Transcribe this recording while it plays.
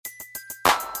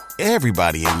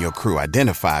Everybody in your crew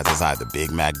identifies as either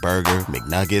Big Mac Burger,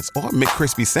 McNuggets, or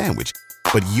McCrispy Sandwich.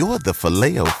 But you're the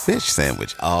Filet-O-Fish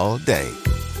Sandwich all day.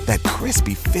 That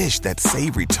crispy fish, that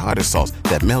savory tartar sauce,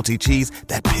 that melty cheese,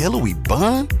 that pillowy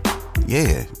bun.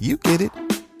 Yeah, you get it.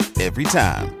 Every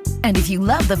time. And if you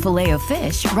love the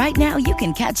Filet-O-Fish, right now you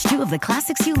can catch two of the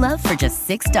classics you love for just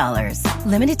 $6.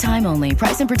 Limited time only.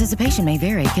 Price and participation may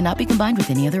vary. Cannot be combined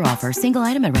with any other offer. Single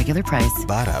item at regular price.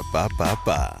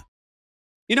 Ba-da-ba-ba-ba.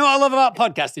 You know what I love about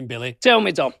podcasting, Billy? Tell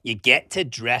me, Tom. You get to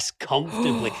dress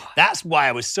comfortably. That's why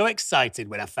I was so excited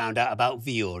when I found out about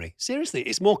Viore. Seriously,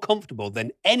 it's more comfortable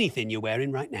than anything you're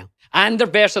wearing right now. And they're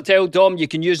versatile, Dom. You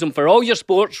can use them for all your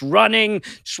sports, running,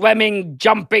 swimming,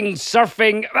 jumping,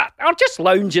 surfing, or just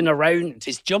lounging around.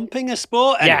 Is jumping a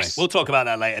sport? Anyway, Yes. We'll talk about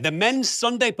that later. The men's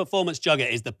Sunday performance jogger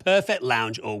is the perfect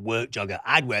lounge or work jogger.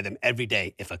 I'd wear them every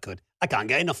day if I could. I can't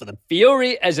get enough of them.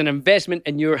 Fiore is an investment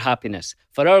in your happiness.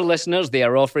 For our listeners, they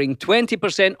are offering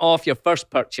 20% off your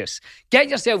first purchase. Get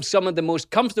yourself some of the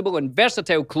most comfortable and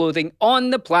versatile clothing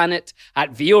on the planet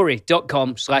at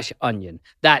viore.com/onion.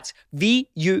 That's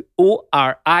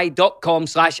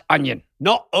VUORI.com/onion.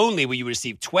 Not only will you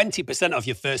receive 20% off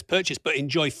your first purchase, but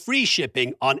enjoy free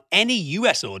shipping on any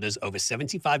US orders over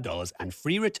 $75 and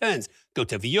free returns. Go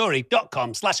to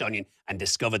viore.com/onion and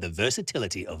discover the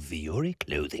versatility of Viore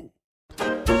clothing.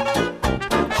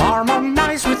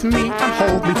 Harmonize with me and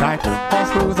hold me tight all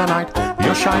through the night.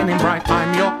 You're shining bright.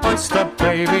 I'm your oyster,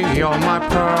 baby. You're my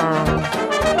pearl.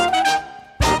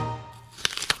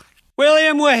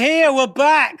 William, we're here. We're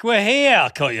back. We're here. I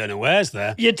caught you unawares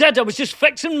there. You did. I was just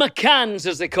fixing my cans,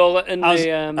 as they call it.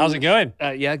 How's it going?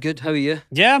 Yeah, good. How are you?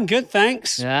 Yeah, I'm good,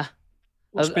 thanks. Yeah.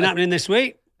 What's been happening this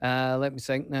week? Let me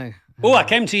think now. Oh, I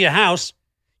came to your house.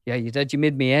 Yeah, you did. You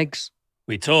made me eggs.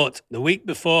 We talked the week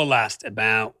before last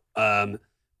about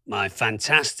my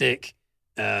fantastic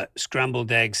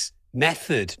scrambled eggs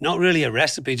method. Not really a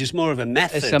recipe, just more of a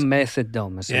method. It's a method,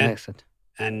 Dom. It's a method.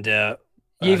 And you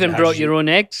even brought your own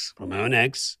eggs? Brought my own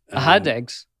eggs. I had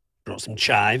eggs. Brought some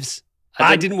chives.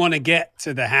 I didn't want to get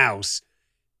to the house,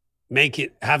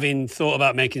 having thought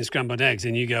about making scrambled eggs,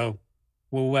 and you go,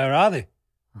 well, where are they?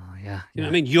 Oh, yeah. You know what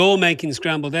I mean? You're making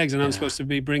scrambled eggs, and I'm supposed to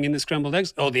be bringing the scrambled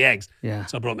eggs, or the eggs. Yeah.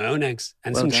 So I brought my own eggs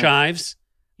and Well some done. chives.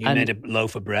 You And- made a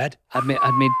loaf of bread. I'd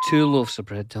made 2 loaves of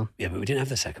bread, Tom. Yeah, but we didn't have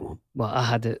the second one. Well, I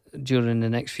had it during the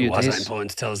next few Why is that days.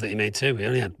 important to tell us that you made 2? We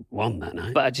only had 1 that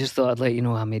night. But I just thought I'd let you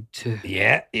know I made 2.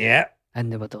 Yeah.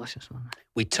 And they were delicious, weren't they?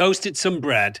 We toasted some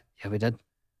bread. Yeah, we did.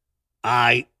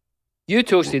 I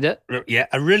toasted it.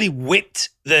 I really whipped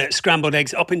the scrambled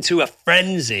eggs up into a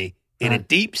frenzy in a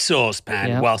deep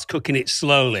saucepan whilst cooking it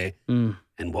slowly. Mm.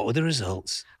 And what were the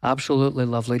results? Absolutely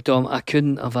lovely, Dom. I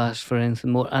couldn't have asked for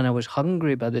anything more, and I was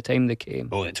hungry by the time they came.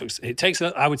 Oh, it takes,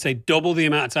 I would say, double the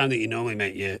amount of time that you normally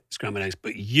make your scrambled eggs.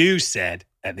 But you said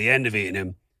at the end of eating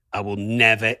them, I will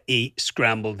never eat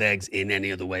scrambled eggs in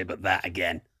any other way but that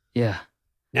again. Yeah.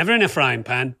 Never in a frying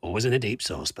pan, always in a deep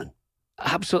saucepan.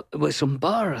 Absolutely. With some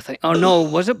butter, I think. Oh, no.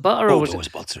 Was it butter or was there it? was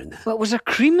butter in there. Well, was there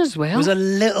cream as well? There was a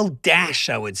little dash,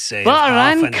 I would say. Butter of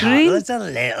half and half. cream? There's a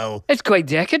little. It's quite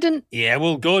decadent. Yeah,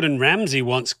 well, Gordon Ramsay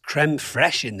wants creme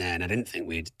fraiche in there, and I didn't think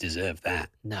we'd deserve that.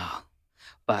 No.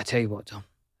 But I tell you what, Dom.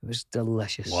 It was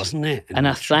delicious. Wasn't it? And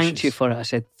I thanked you for it. I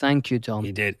said, thank you, Dom.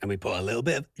 You did. And we put a little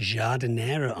bit of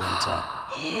jardinera on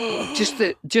top.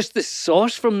 Just the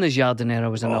sauce from the jardinera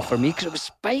was enough for me because it was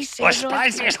spicy. Oh, it's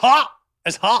spicy. It's hot.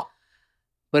 It's hot.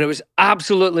 But it was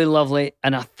absolutely lovely,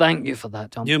 and I thank you for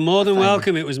that, Tom. You're more than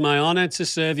welcome. It was my honour to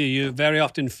serve you. You're very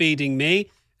often feeding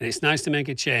me, and it's nice to make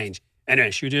a change.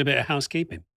 Anyway, should we do a bit of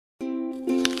housekeeping?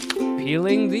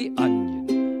 Peeling the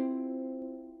onion.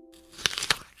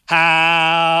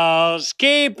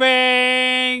 Housekeeping.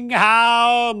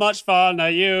 How much fun are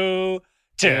you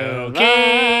to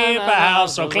keep a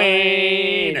house so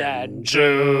clean and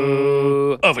true?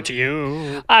 Over to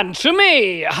you. And to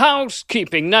me,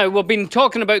 housekeeping. Now, we've been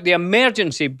talking about the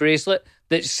emergency bracelet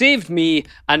that saved me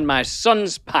and my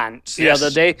son's pants the other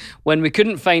day when we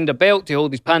couldn't find a belt to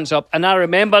hold his pants up. And I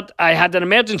remembered I had an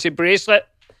emergency bracelet,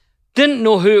 didn't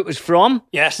know who it was from.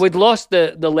 Yes. We'd lost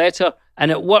the letter,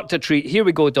 and it worked a treat. Here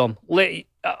we go, Dom.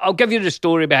 I'll give you the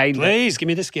story behind it. Please, give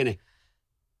me the skinny.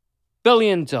 Billy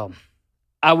and Tom,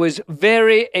 I was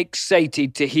very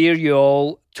excited to hear you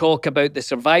all talk about the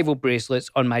survival bracelets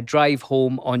on my drive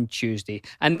home on Tuesday,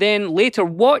 and then later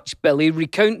watch Billy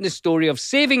recount the story of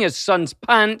saving his son's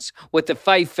pants with the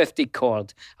 550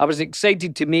 cord. I was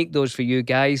excited to make those for you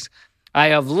guys. I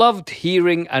have loved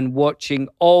hearing and watching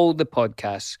all the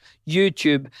podcasts,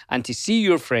 YouTube, and to see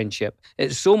your friendship.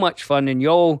 It's so much fun, and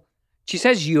y'all, she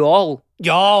says y'all.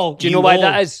 Y'all. Do you know why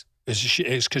that is?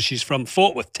 It's because she's from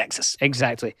Fort Worth, Texas.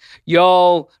 Exactly.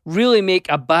 Y'all really make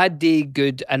a bad day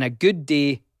good and a good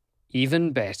day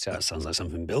even better. That sounds like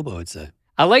something Bilbo would say.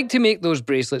 I like to make those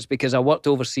bracelets because I worked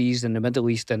overseas in the Middle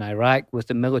East and Iraq with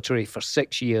the military for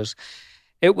 6 years.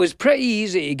 It was pretty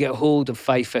easy to get hold of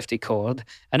 550 cord,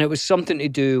 and it was something to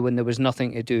do when there was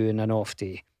nothing to do in an off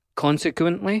day.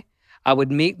 Consequently, I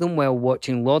would make them while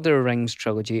watching Lord of the Rings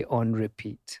trilogy on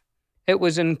repeat. It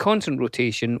was in constant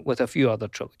rotation with a few other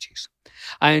trilogies.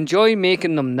 I enjoy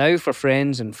making them now for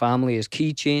friends and family as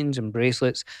keychains and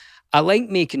bracelets. I like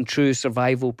making true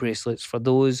survival bracelets for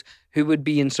those who would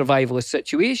be in survivalist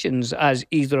situations, as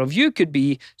either of you could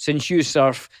be since you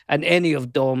surf and any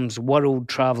of Dom's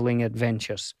world-travelling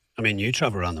adventures. I mean, you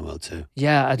travel around the world too.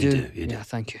 Yeah, I do. You do. Yeah,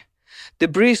 thank you. The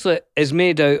bracelet is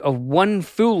made out of one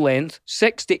full length,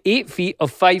 6 to 8 feet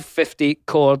of 550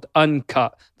 cord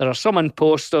uncut. There are some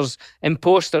imposter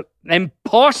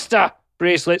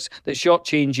bracelets that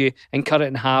shortchange you and cut it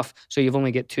in half so you've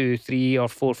only got 2, 3 or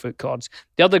 4 foot cords.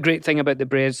 The other great thing about the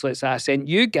bracelets that I sent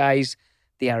you guys,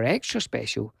 they are extra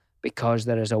special because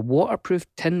there is a waterproof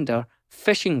tinder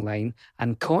fishing line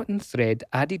and cotton thread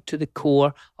added to the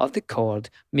core of the cord,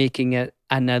 making it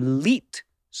an elite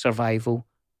survival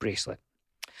bracelet.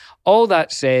 All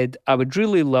that said, I would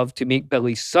really love to make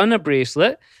Billy's son a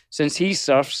bracelet since he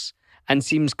surfs and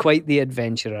seems quite the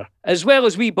adventurer, as well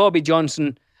as wee Bobby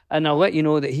Johnson, and I'll let you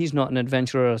know that he's not an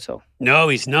adventurer at all. No,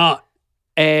 he's not.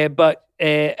 But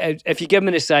if you give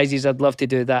me the sizes, I'd love to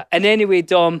do that. And anyway,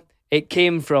 Dom, it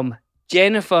came from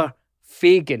Jennifer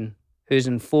Fagan, who's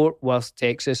in Fort Worth,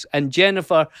 Texas. And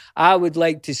Jennifer, I would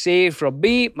like to say from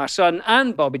me, my son,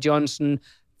 and Bobby Johnson,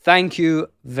 thank you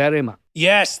very much.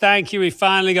 Yes, thank you. We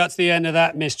finally got to the end of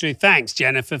that mystery. Thanks,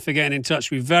 Jennifer, for getting in touch.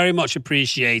 We very much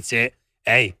appreciate it.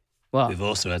 Hey, what? We've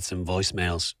also had some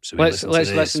voicemails. So let's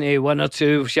listen to one or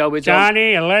two, shall we, Dom?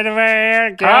 Johnny, a little bit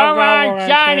here. Come on,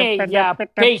 Johnny, you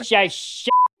piece of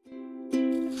shit.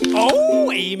 Oh,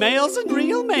 emails and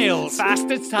real mails.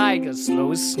 Fast as tigers,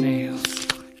 slow as snails.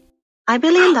 Hi,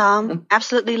 Billy and Dom.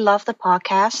 Absolutely love the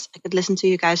podcast. I could listen to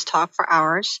you guys talk for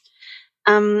hours.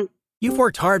 You've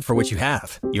worked hard for what you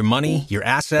have. Your money, your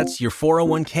assets, your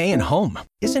 401k, and home.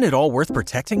 Isn't it all worth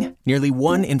protecting? Nearly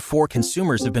 1 in 4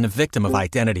 consumers have been a victim of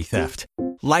identity theft.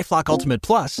 LifeLock Ultimate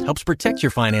Plus helps protect your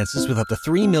finances with up to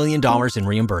 $3 million in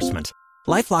reimbursement.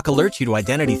 LifeLock alerts you to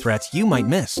identity threats you might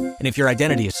miss. And if your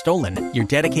identity is stolen, your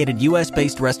dedicated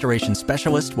U.S.-based restoration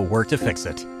specialist will work to fix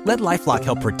it. Let LifeLock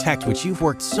help protect what you've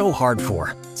worked so hard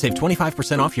for. Save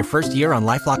 25% off your first year on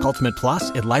LifeLock Ultimate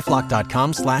Plus at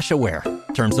LifeLock.com/aware.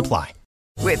 Terms apply.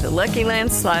 With the Lucky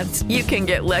Land Slots, you can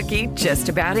get lucky just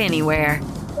about anywhere.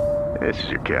 This is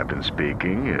your captain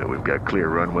speaking. We've got clear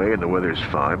runway and the weather's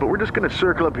fine, but we're just going to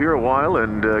circle up here a while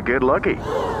and get lucky.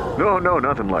 No,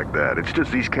 nothing like that. It's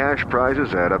just these cash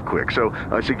prizes add up quick. So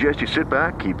I suggest you sit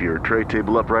back, keep your tray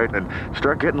table upright, and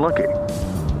start getting lucky.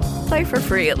 Play for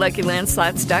free at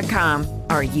LuckyLandSlots.com.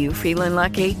 Are you feeling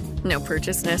lucky? No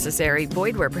purchase necessary.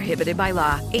 Void where prohibited by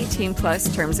law.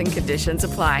 18+ terms and conditions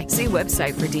apply. See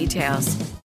website for details.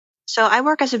 So I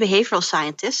work as a behavioral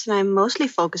scientist, and I mostly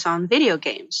focus on video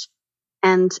games.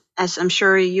 And as I'm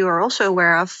sure you are also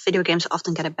aware of, video games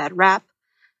often get a bad rap.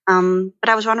 But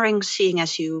I was wondering, seeing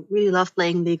as you really love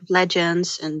playing League of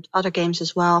Legends and other games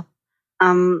as well,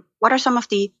 what are some of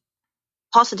the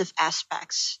positive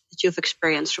aspects that you've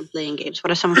experienced from playing games? What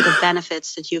are some of the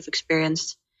benefits that you've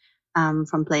experienced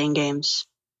from playing games?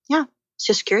 Yeah,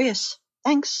 just curious.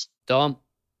 Thanks. Dom,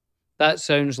 that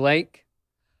sounds like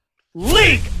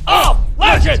League of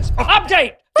Legends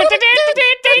update.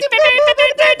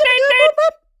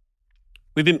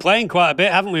 We've been playing quite a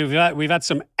bit, haven't we? We've had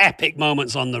some epic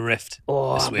moments on the Rift.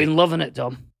 Oh, I've been loving it,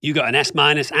 Dom. You got an S-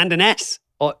 and an S.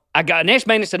 Oh, I got an S-,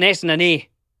 an S, and an A.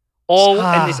 All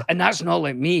in this, and that's not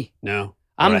like me. No,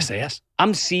 I'm SAS.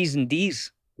 I'm C's and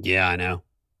D's. Yeah, I know.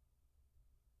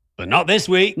 But not this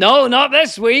week. No, not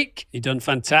this week. You've done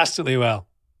fantastically well.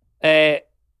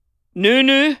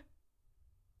 Nunu,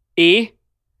 A,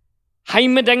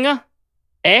 Heimerdinger,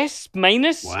 S-,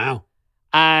 Wow.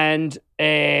 and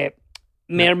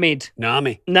Mermaid.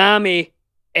 Nami.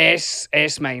 S-.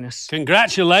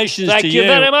 Congratulations to you. Thank you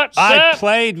very much, sir. I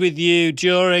played with you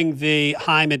during the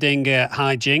Heimerdinger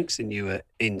hijinks, and you were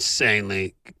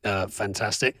insanely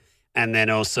fantastic. And then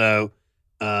also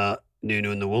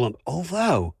Nunu and the Woolump.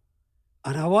 Although,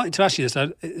 and I wanted to ask you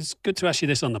this, it's good to ask you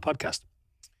this on the podcast.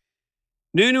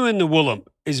 Nunu and the Woolump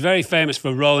is very famous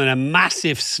for rolling a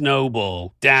massive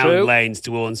snowball down lanes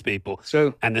towards people.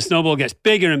 True. And the snowball gets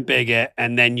bigger and bigger,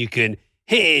 and then you can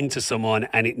hit it into someone,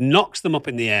 and it knocks them up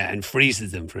in the air and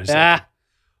freezes them for a second,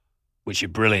 which you're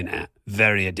brilliant at.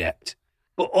 Very adept.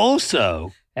 But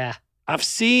also, I've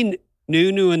seen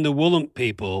Nunu and the Woolump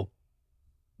people,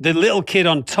 the little kid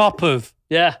on top of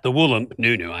the Woolump,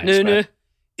 Nunu, I expect,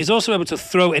 is also able to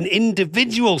throw an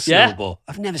individual snowball.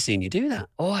 I've never seen you do that.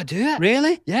 Oh, I do it.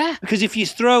 Really? Yeah. Because if you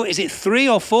throw, is it 3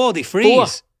 or 4 they freeze? 4.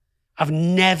 I've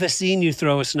never seen you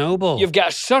throw a snowball. You've got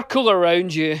a circle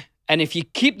around you, and if you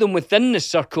keep them within the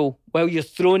circle while you're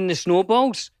throwing the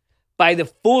snowballs, by the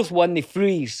 4th one, they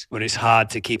freeze. But it's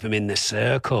hard to keep them in the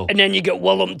circle. And then you get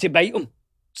Woolump to bite them.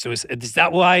 So is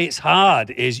that why it's hard?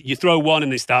 Is you throw one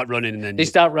and they start running, and then they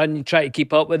start running. You try to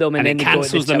keep up with them, and then it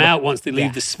cancels them out once they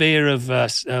leave the sphere of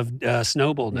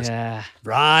snowballness. Yeah,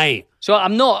 right. So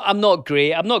I'm not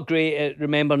great. I'm not great at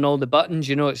remembering all the buttons.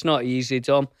 You know, it's not easy,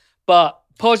 Tom. But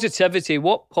positivity.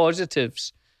 What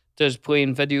positives does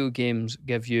playing video games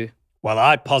give you? Well,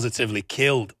 I positively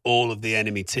killed all of the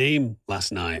enemy team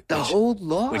last night. The whole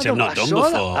lot, which I've not done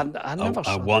before. I never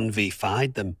saw. I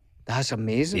 1v5'd them. That's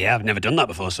amazing. Yeah, I've never done that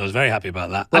before, so I was very happy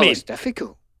about that. Well, it's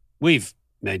difficult. We've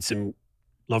made some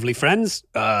lovely friends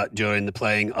during the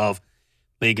playing of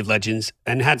League of Legends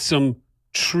and had some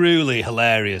truly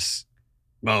hilarious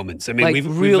moments. I mean, we've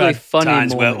really had funny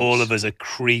times moments where all of us are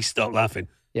creased up laughing.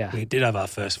 Yeah. We did have our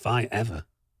first fight ever.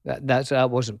 That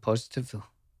wasn't positive, though.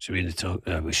 Should we talk?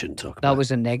 We shouldn't talk about that. Was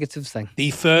a negative thing.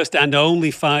 The first and only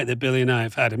fight that Billy and I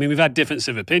have had. I mean, we've had difference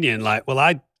of opinion. Like, well,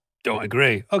 I don't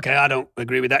agree. Okay, I don't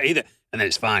agree with that either. And then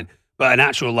it's fine. But an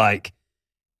actual, like,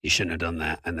 you shouldn't have done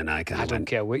that. And then I don't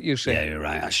care what you say. Yeah, you're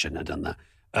right. I shouldn't have done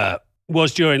that.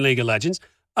 Was during League of Legends.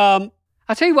 I'll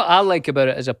tell you what I like about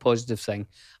it as a positive thing.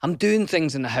 I'm doing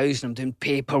things in the house and I'm doing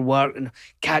paperwork and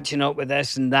catching up with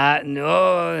this and that.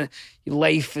 And,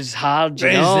 life is hard,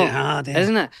 you know? Isn't it hard? Yeah.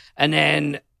 Isn't it? And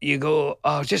then you go,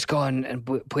 just go on and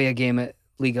play a game at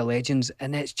League of Legends,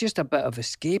 and it's just a bit of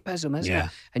escapism, isn't it?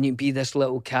 And you can be this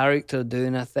little character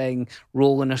doing a thing,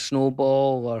 rolling a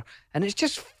snowball, and it's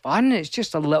just fun. It's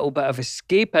just a little bit of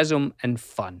escapism and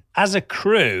fun. As a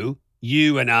crew,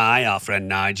 you and I, our friend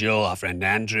Nigel, our friend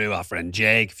Andrew, our friend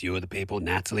Jake, a few other people,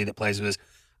 Natalie that plays with us,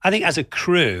 I think as a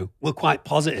crew, we're quite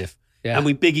positive. And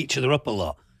we big each other up a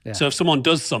lot. Yeah. So if someone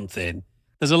does something,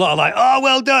 there's a lot of like, oh,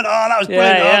 well done. Oh, that was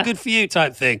brilliant. Oh, good for you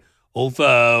type thing.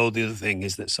 Although the other thing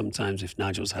is that sometimes if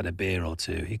Nigel's had a beer or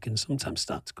two, he can sometimes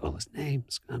start to call us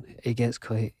names, can't he? He gets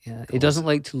quite, He doesn't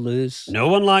like to lose. No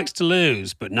one likes to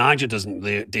lose, but Nigel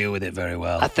doesn't deal with it very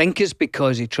well. I think it's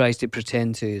because he tries to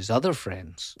pretend to his other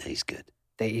friends that he's good,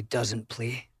 that he doesn't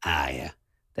play. Yeah.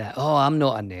 That, I'm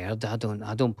not a nerd.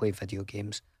 I don't play video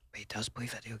games. But he does play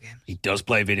video games. He does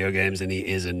play video games, and he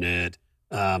is a nerd.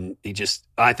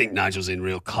 I think Nigel's in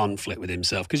real conflict with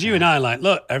himself because you and I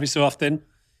look, every so often,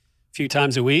 a few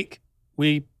times a week,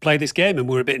 we play this game and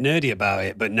we're a bit nerdy about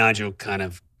it. But Nigel kind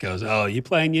of goes, oh, you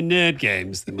playing your nerd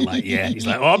games? And we're like, yeah. He's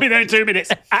like, I'll be there in 2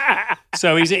 minutes.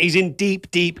 So he's in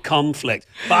deep, deep conflict.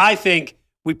 But I think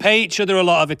we pay each other a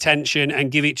lot of attention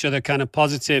and give each other kind of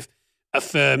positive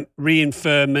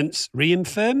reinformants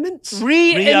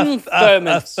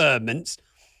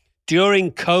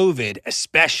during COVID,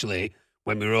 especially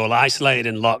when we were all isolated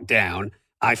and locked down.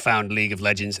 I found League of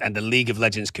Legends and the League of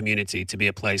Legends community to be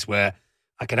a place where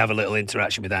I could have a little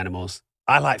interaction with animals.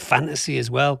 I like fantasy as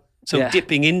well. So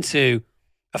dipping into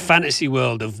a fantasy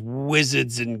world of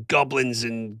wizards and goblins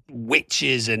and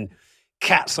witches and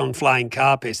cats on flying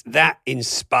carpets, that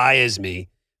inspires me,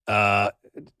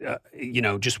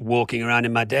 just walking around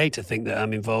in my day to think that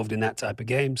I'm involved in that type of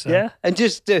game. So. Yeah, and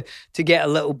just to get a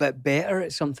little bit better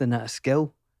at something, that a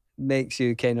skill makes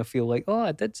you kind of feel like,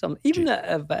 I did something, even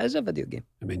if it is a video game.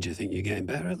 I mean, do you think you're getting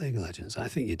better at League of Legends? I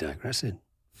think you're digressing.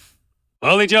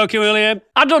 Only joking, William.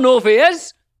 I don't know if he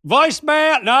is.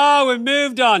 Voicemail? No, we've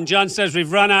moved on. John says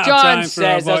we've run out of time for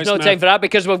our voicemail. John says there's no time for that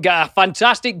because we've got a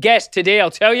fantastic guest today, I'll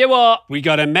tell you what. We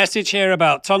got a message here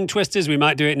about tongue twisters. We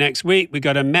might do it next week. We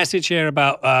got a message here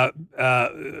about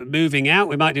moving out.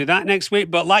 We might do that next week.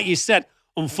 But like you said,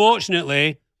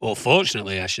 unfortunately, or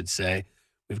fortunately, I should say,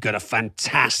 we've got a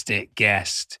fantastic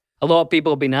guest. A lot of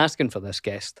people have been asking for this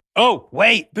guest. Oh,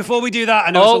 wait. Before we do that,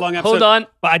 I know it's a long episode. Hold on.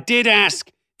 But I did ask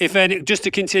if any, just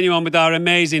to continue on with our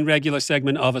amazing regular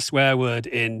segment of a swear word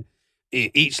in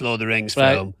each Lord of the Rings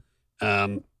film.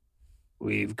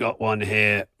 We've got one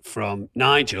here from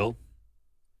Nigel.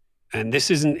 And this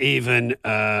isn't even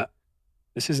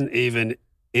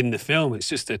in the film. It's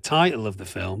just the title of the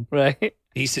film. Right.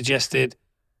 He suggested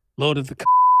Lord of the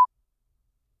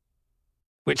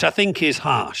which I think is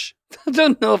harsh. I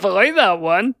don't know if I like that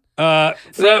one. Go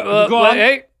on.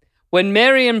 Hey, when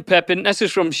Merry and Pippin, this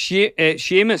is from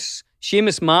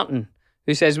Seamus Martin,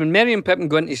 who says, when Merry and Pippin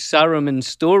go into Saruman's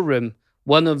storeroom,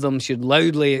 one of them should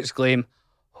loudly exclaim,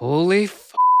 "Holy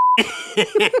f***."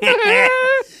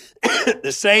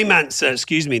 The same answer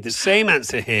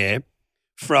here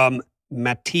from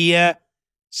Mattia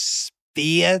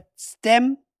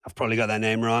Spearstem. I've probably got that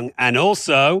name wrong. And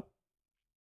also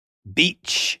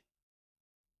Beecham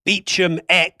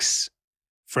X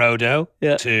Frodo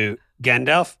to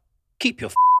Gandalf. Keep your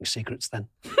secrets then.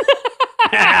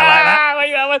 I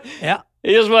like that. Yeah.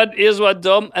 Here's one,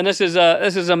 Dom, and this is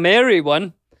a Merry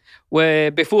one.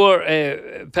 Where before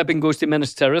Pippin goes to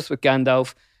Minas Tirith with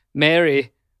Gandalf,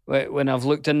 Merry, when I've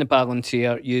looked in the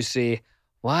Palantir, you say,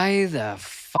 "Why the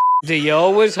do you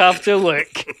always have to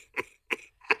look?"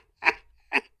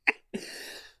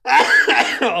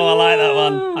 Oh, I like that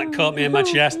one. That caught me in my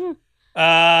chest.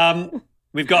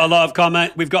 We've got a lot of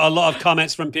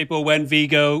comments from people when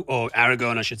Vigo, or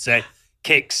Aragorn, I should say,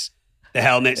 kicks the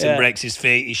helmets and breaks his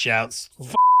feet. He shouts,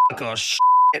 "Fuck" or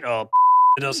 "shit" or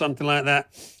something like that.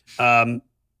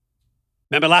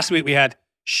 Remember last week we had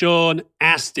Sean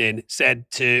Astin Sam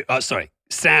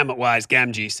at Wise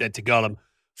Gamgee said to Gollum,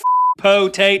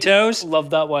 "Potatoes." Love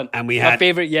that one. And my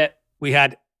favorite yet. We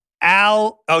had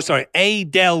A.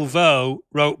 Delvo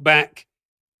wrote back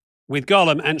with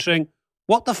Gollum answering,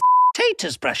 "What the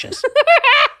taters, precious?"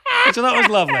 So that was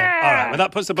lovely. All right, well,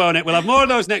 that puts the bow on it. We'll have more of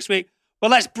those next week.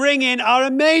 Well, let's bring in our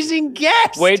amazing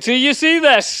guest. Wait till you see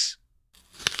this.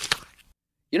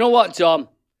 You know what, Tom?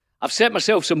 I've set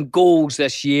myself some goals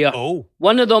this year. Oh.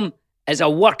 One of them is I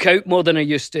work out more than I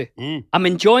used to. I'm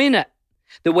enjoying it.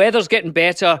 The weather's getting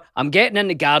better. I'm getting in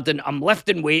the garden. I'm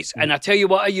lifting weights. And I tell you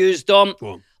what I use, Dom.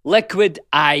 Liquid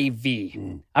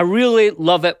IV. I really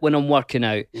love it when I'm working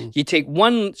out. You take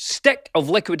one stick of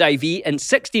Liquid IV and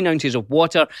 16 ounces of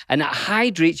water, and it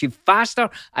hydrates you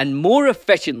faster and more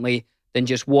efficiently than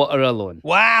just water alone.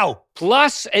 Wow.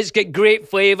 Plus, it's got great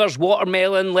flavours,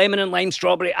 watermelon, lemon and lime,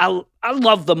 strawberry. I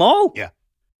love them all. Yeah.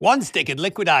 One stick of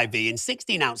Liquid IV in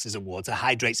 16 ounces of water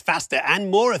hydrates faster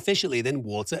and more efficiently than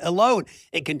water alone.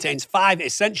 It contains 5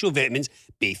 essential vitamins,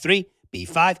 B3,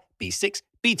 B5, B6,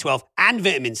 B12, and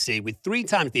vitamin C with 3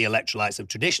 times the electrolytes of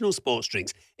traditional sports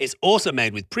drinks. It's also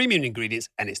made with premium ingredients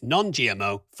and it's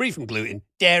non-GMO, free from gluten,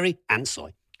 dairy, and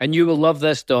soy. And you will love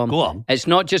this, Dom. Go on. It's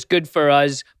not just good for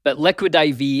us, but Liquid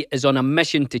IV is on a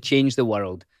mission to change the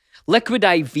world. Liquid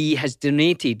IV has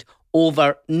donated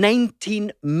over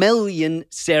 19 million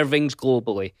servings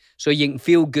globally, so you can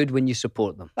feel good when you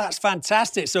support them. That's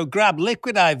fantastic. So grab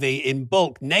Liquid IV in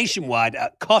bulk nationwide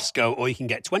at Costco, or you can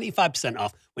get 25%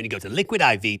 off when you go to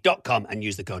liquidiv.com and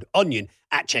use the code ONION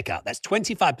at checkout. That's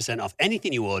 25% off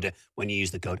anything you order when you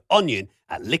use the code ONION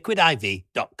at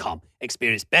liquidiv.com.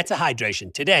 Experience better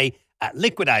hydration today at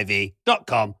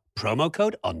liquidiv.com, promo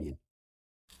code ONION.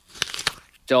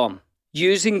 Dom,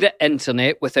 using the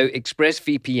internet without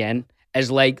ExpressVPN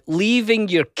is like leaving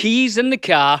your keys in the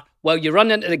car while you run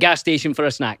into the gas station for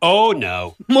a snack. Oh,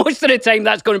 no. Most of the time,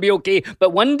 that's going to be okay.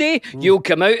 But one day, you'll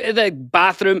come out of the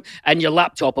bathroom and your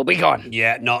laptop will be gone.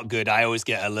 Yeah, not good. I always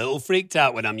get a little freaked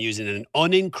out when I'm using an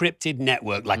unencrypted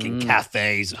network, like in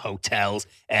cafes, hotels,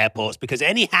 airports, because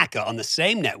any hacker on the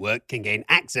same network can gain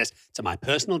access to my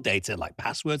personal data, like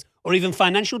passwords or even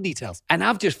financial details. And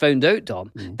I've just found out, Dom,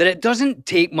 that it doesn't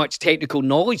take much technical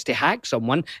knowledge to hack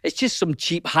someone. It's just some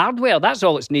cheap hardware. That's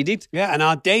all it's needed. Yeah, and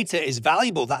our data is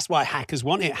valuable. That's why hackers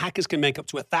want it. Hackers can make up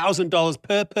to $1,000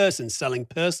 per person selling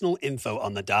personal info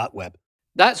on the dark web.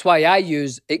 That's why I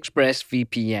use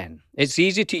ExpressVPN. It's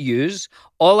easy to use.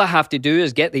 All I have to do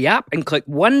is get the app and click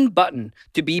one button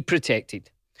to be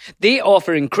protected. They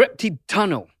offer encrypted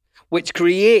tunnel, which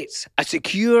creates a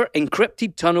secure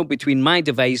encrypted tunnel between my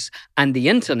device and the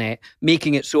internet,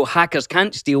 making it so hackers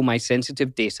can't steal my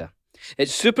sensitive data.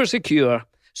 It's super secure,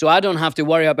 so I don't have to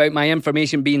worry about my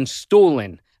information being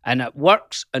stolen, and it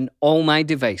works on all my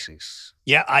devices.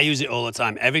 Yeah, I use it all the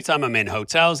time. Every time I'm in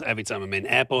hotels, every time I'm in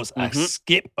airports, I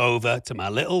skip over to my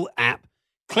little app,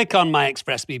 click on my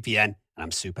ExpressVPN, and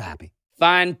I'm super happy.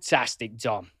 Fantastic,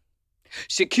 Dom.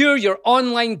 Secure your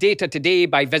online data today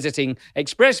by visiting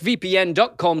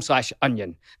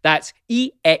expressvpn.com/onion. That's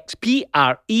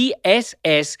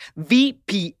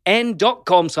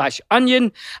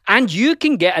expressvpn.com/onion. And you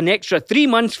can get an extra 3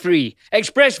 months free.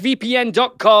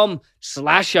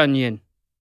 expressvpn.com/onion.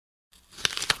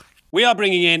 We are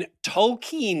bringing in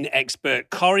Tolkien expert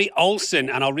Corey Olsen,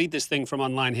 and I'll read this thing from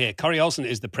online here. Corey Olsen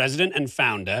is the president and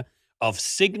founder of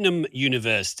Signum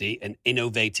University, an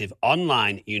innovative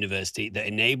online university that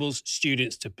enables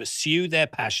students to pursue their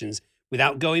passions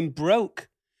without going broke.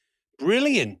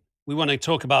 Brilliant. We want to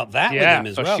talk about that with him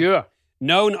as well. Yeah, for sure.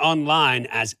 Known online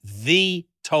as the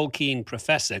Tolkien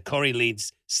Professor, Corey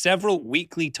leads several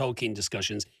weekly Tolkien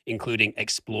discussions, including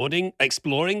exploring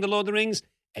the Lord of the Rings,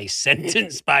 a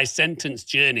sentence-by-sentence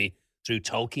journey through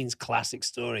Tolkien's classic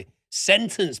story,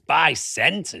 sentence by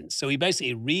sentence. So he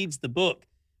basically reads the book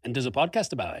and does a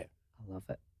podcast about it. I love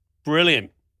it.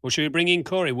 Brilliant. Well, should we bring in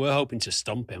Corey? We're hoping to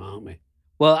stump him, aren't we?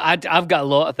 Well, I've got a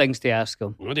lot of things to ask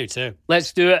him. I do too.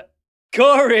 Let's do it.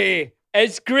 Corey,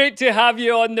 it's great to have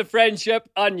you on the Friendship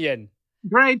Onion.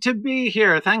 Great to be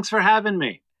here. Thanks for having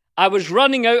me. I was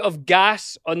running out of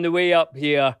gas on the way up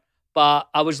here, but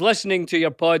I was listening to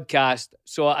your podcast,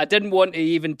 so I didn't want to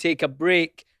even take a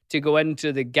break to go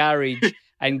into the garage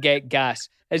and get gas.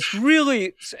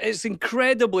 It's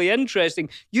incredibly interesting.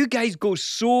 You guys go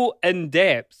so in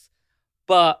depth,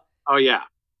 but... Oh, yeah.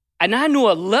 And I know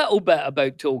a little bit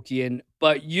about Tolkien,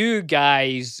 but you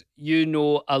guys, you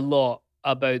know a lot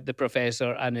about the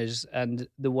professor and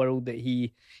the world that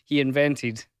he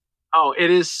invented. Oh, it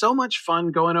is so much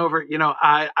fun going over.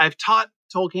 I've taught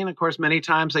Tolkien, of course, many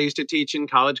times. I used to teach in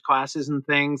college classes and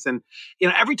things. And,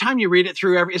 every time you read it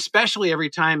through, especially every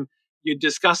time you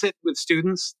discuss it with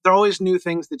students, there are always new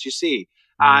things that you see.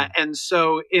 And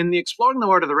so in the Exploring the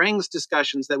Lord of the Rings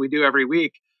discussions that we do every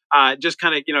week, just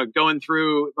kind of, going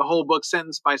through the whole book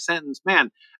sentence by sentence,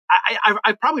 man,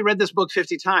 I've probably read this book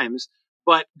 50 times,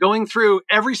 but going through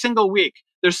every single week,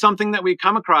 there's something that we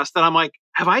come across that I'm like,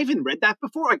 have I even read that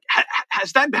before? Like,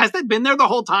 has that been there the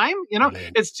whole time?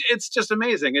 It's just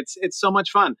amazing. It's so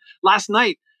much fun. Last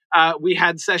night, we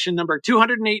had session number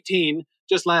 218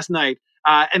 just last night.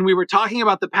 And we were talking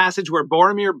about the passage where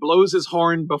Boromir blows his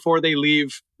horn before they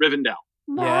leave Rivendell.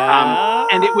 Yeah.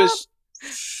 And it was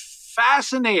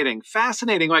fascinating.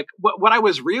 Like what I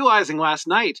was realizing last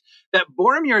night, that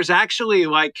Boromir is actually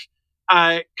like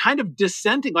kind of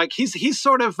dissenting. Like he's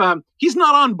sort of he's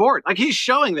not on board. Like he's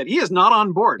showing that he is not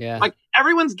on board. Yeah. Like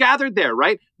everyone's gathered there,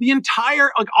 right? The entire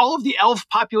all of the elf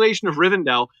population of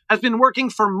Rivendell has been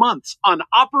working for months on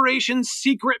Operation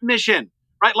Secret Mission,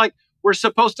 right? Like we're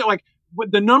supposed to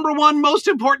the number one most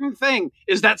important thing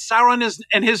is that Sauron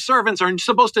and his servants are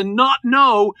supposed to not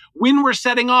know when we're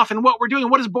setting off and what we're doing.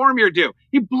 What does Boromir do?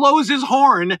 He blows his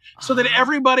horn so that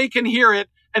everybody can hear it.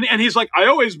 And he's like, I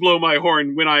always blow my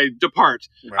horn when I depart.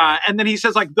 Right. And then he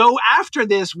says, though after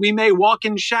this we may walk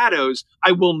in shadows,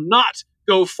 I will not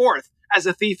go forth as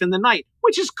a thief in the night,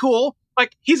 which is cool.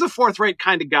 Like, he's a fourth-rate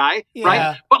kind of guy,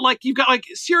 right? But, you've got,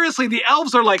 seriously, the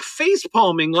elves are,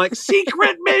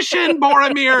 secret mission,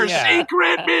 Boromir,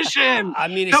 secret mission. I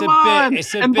mean, it's Come on.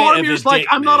 And Boromir's like,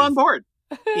 I'm not on board.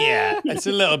 Yeah, it's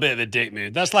a little bit of a dick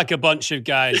move. That's like a bunch of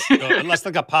guys, that's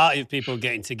like a party of people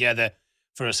getting together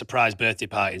for a surprise birthday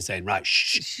party and saying, right,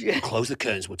 shh, we'll close the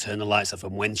curtains, we'll turn the lights off,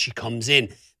 and when she comes in,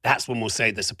 that's when we'll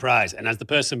say the surprise. And as the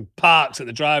person parks at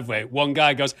the driveway, one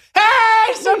guy goes,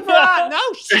 hey, surprise! No,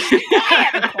 shh.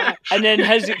 And then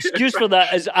his excuse for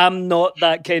that is, I'm not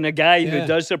that kind of guy who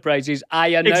does surprises. I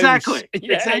announce. Exactly.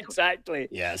 Exactly.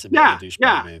 Yeah, it's a bit of a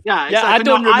douchebag move. Yeah, I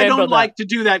don't remember I don't that. like to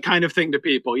do that kind of thing to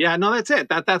people. Yeah, no, that's it.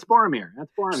 That's Boromir. That's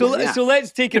Boromir. So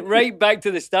let's take it right back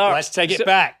to the start. Let's take it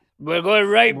back. We're going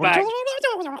right back.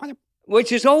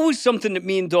 Which is always something that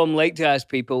me and Dom like to ask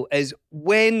people is,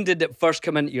 when did it first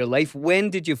come into your life? When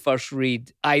did you first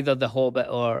read either The Hobbit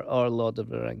or Lord of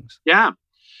the Rings? Yeah.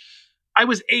 I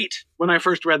was 8 when I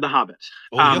first read The Hobbit.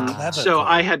 Oh, you're clever. So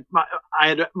I had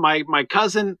my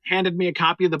cousin handed me a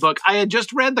copy of the book. I had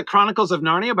just read The Chronicles of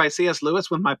Narnia by C.S.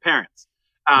 Lewis with my parents.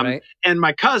 Right. And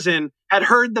my cousin had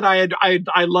heard that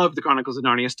I loved The Chronicles of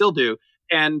Narnia, still do.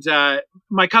 And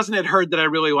my cousin had heard that I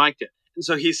really liked it. And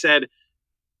so he said,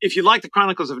 if you like The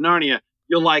Chronicles of Narnia,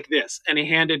 you'll like this. And he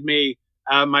handed me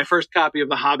my first copy of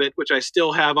The Hobbit, which I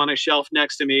still have on a shelf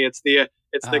next to me. It's the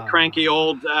cranky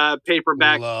old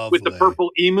paperback with the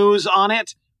purple emus on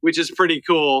it, which is pretty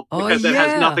cool because it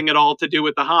has nothing at all to do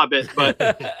with The Hobbit.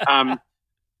 But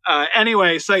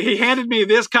anyway, so he handed me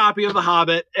this copy of The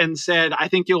Hobbit and said, I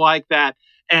think you'll like that.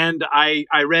 And I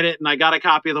read it, and I got a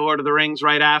copy of The Lord of the Rings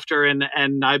right after,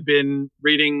 and I've been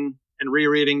reading and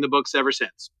rereading the books ever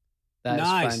since.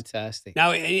 That's fantastic.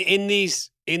 Now, in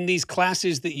these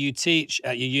classes that you teach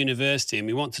at your university, and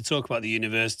we want to talk about the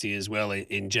university as well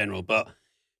in general, but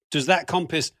does that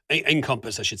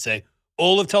encompass, I should say,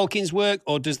 all of Tolkien's work,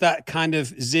 or does that kind of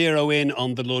zero in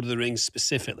on the Lord of the Rings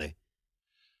specifically?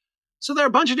 So there are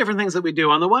a bunch of different things that we do.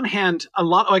 On the one hand, a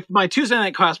lot like my Tuesday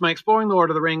night class, my Exploring the Lord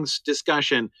of the Rings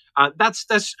discussion, that's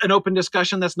an open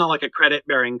discussion. That's not like a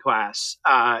credit-bearing class,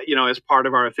 as part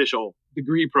of our official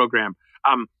degree program.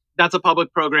 That's a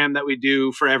public program that we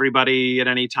do for everybody at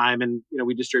any time, and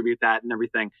we distribute that and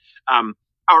everything.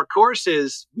 Our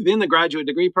courses within the graduate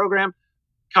degree program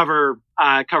cover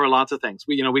lots of things.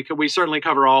 We certainly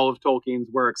cover all of Tolkien's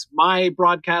works. My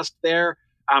broadcast there,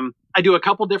 I do a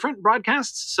couple different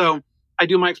broadcasts. So I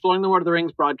do my Exploring the Lord of the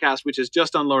Rings broadcast, which is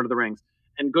just on Lord of the Rings.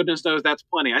 and goodness knows that's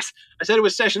plenty. I said it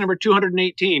was session number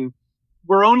 218.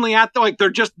 We're only at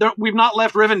we've not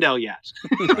left Rivendell yet.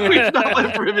 We've not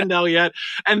left Rivendell yet.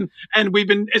 And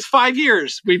it's 5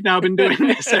 years. We've now been doing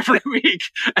this every week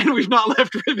and we've not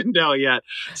left Rivendell yet.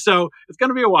 So it's going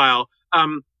to be a while.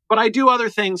 But I do other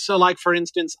things. So like, for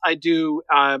instance, I do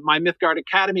my Mythgard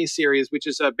Academy series, which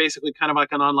is basically kind of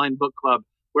like an online book club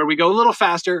where we go a little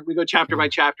faster. We go chapter by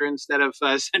chapter instead of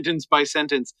sentence by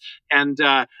sentence. And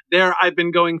there I've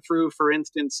been going through, for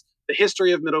instance, the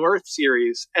History of Middle-earth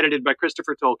series edited by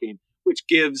Christopher Tolkien, which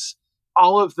gives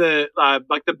all of the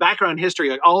like the background history,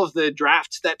 like all of the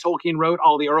drafts that Tolkien wrote,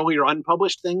 all the earlier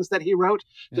unpublished things that he wrote,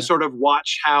 to sort of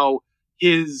watch how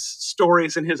his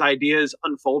stories and his ideas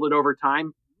unfolded over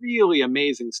time. Really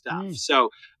amazing stuff. So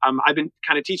I've been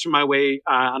kind of teaching my way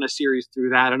on a series through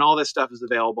that, and all this stuff is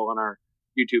available on our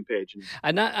YouTube page.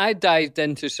 And I dived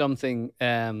into something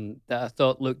that I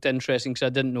thought looked interesting because I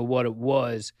didn't know what it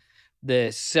was.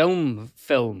 The Silm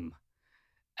film.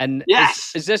 And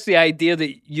yes, is this the idea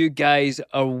that you guys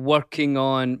are working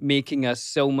on making a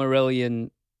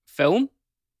Silmarillion film?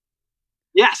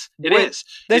 Yes, it is.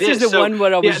 This is the one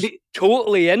where I was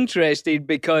totally interested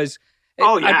because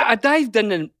I dived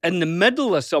in the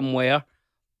middle of somewhere,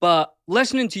 but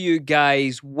listening to you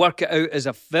guys work it out as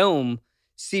a film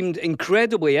seemed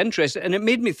incredibly interesting. And it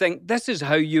made me think, this is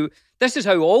how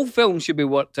all films should be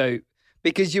worked out,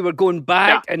 because you were going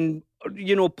back and,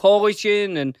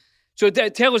 polishing. And so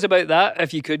tell us about that,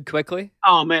 if you could, quickly.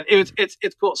 Oh man, it's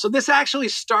cool. So this actually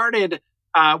started,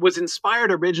 was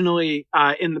inspired originally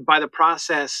by the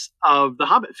process of the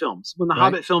Hobbit films. When the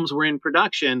Hobbit films were in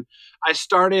production, I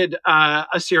started a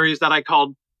series that I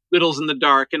called Riddles in the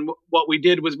Dark. And what we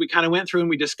did was we kind of went through and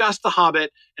we discussed the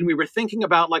Hobbit, and we were thinking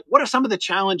about, like, what are some of the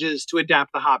challenges to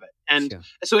adapt the Hobbit? And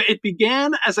so it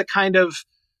began as a kind of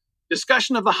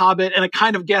discussion of the Hobbit and a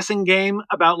kind of guessing game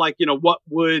about, like, what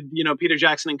would, Peter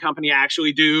Jackson and company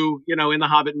actually do, in the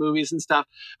Hobbit movies and stuff.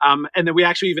 And then we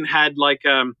actually even had like,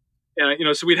 so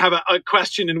we'd have a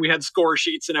question, and we had score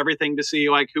sheets and everything to see,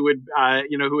 like, who would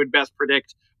best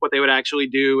predict what they would actually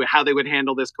do, how they would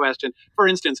handle this question. For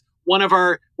instance, one of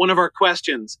our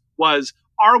questions was,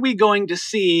 are we going to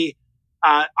see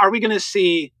the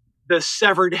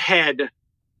severed head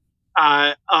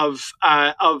of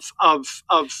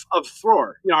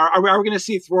Thror? Are we going to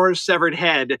see Thror's severed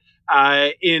head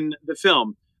in the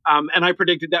film? And I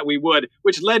predicted that we would,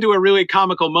 which led to a really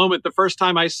comical moment the first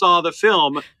time I saw the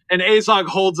film, and Azog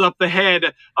holds up the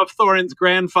head of Thorin's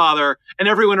grandfather, and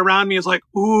everyone around me is like,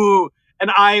 ooh. And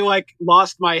I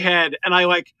lost my head, and I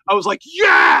was like,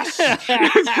 yes!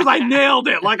 Because I nailed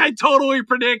it. Like, I totally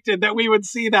predicted that we would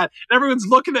see that. And everyone's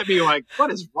looking at me like,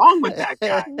 what is wrong with that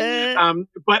guy?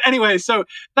 But anyway, so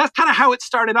that's kind of how it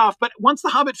started off. But once the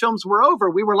Hobbit films were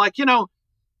over, we were like,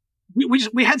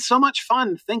 we had so much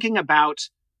fun thinking about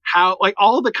how, like,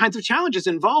 all the kinds of challenges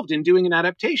involved in doing an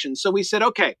adaptation. So we said,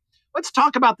 okay, let's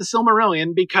talk about the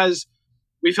Silmarillion, because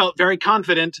we felt very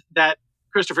confident that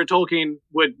Christopher Tolkien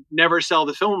would never sell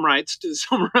the film rights to the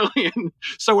Silmarillion.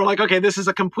 So we're like, okay, this is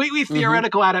a completely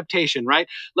theoretical adaptation, right?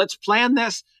 Let's plan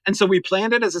this. And so we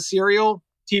planned it as a serial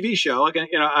TV show, like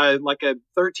a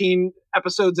 13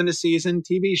 episodes in a season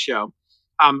TV show,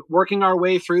 working our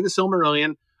way through the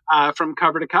Silmarillion from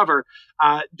cover to cover,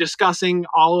 discussing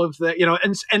all of the,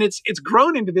 and it's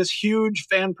grown into this huge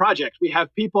fan project. We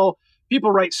have people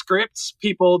write scripts,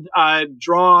 people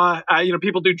draw,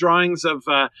 people do drawings of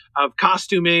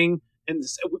costuming, and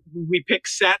we pick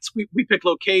sets, we pick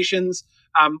locations.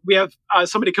 We have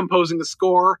somebody composing the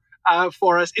score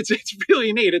for us. It's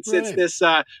really neat. It's this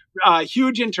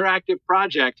huge interactive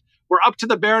project. We're up to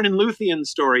the Beren and Luthien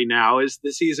story now, is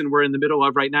the season we're in the middle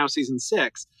of right now, season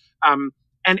 6.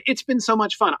 And it's been so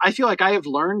much fun. I feel like I have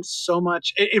learned so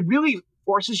much. It really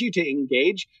forces you to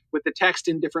engage with the text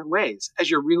in different ways as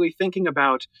you're really thinking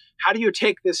about, how do you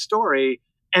take this story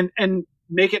and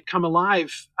make it come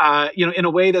alive, in a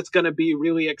way that's going to be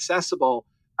really accessible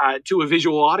to a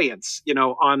visual audience,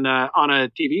 on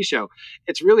a TV show.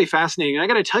 It's really fascinating. And I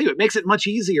got to tell you, it makes it much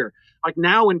easier. Like,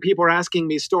 now when people are asking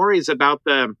me stories about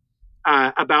the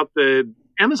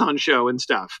Amazon show and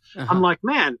stuff, I'm like,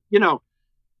 man,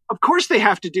 of course they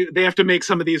have to make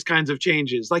some of these kinds of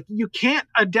changes. Like, you can't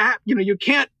adapt, you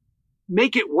can't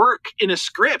make it work in a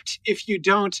script if you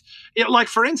don't, like,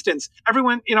 for instance,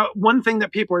 everyone, one thing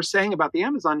that people are saying about the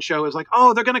Amazon show is like,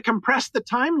 oh, they're going to compress the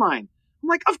timeline. I'm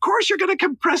like, of course you're going to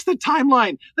compress the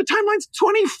timeline. The timeline's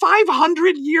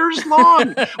 2,500 years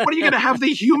long. What are you going to have, the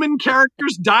human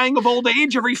characters dying of old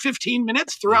age every 15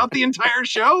 minutes throughout the entire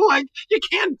show? Like, you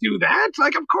can't do that.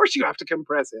 Like, of course you have to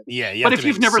compress it. Yeah. But if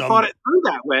you've never thought it through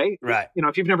that way, right?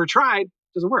 If you've never tried,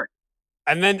 it doesn't work.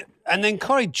 And then,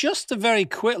 Corey, just to very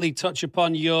quickly touch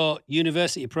upon your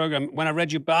university program, when I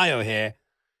read your bio here,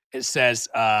 it says,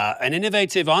 an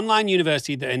innovative online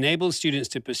university that enables students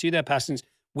to pursue their passions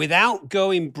without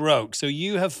going broke. So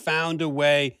you have found a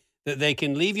way that they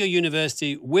can leave your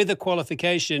university with a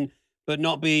qualification, but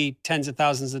not be tens of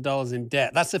thousands of dollars in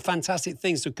debt. That's a fantastic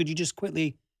thing. So could you just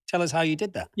quickly tell us how you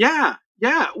did that? Yeah.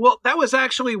 Well, that was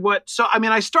actually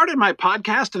I started my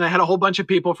podcast and I had a whole bunch of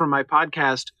people from my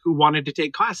podcast who wanted to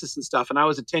take classes and stuff. And I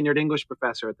was a tenured English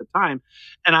professor at the time.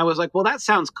 And I was like, well, that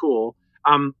sounds cool.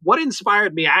 What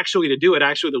inspired me actually to do it,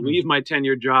 to leave my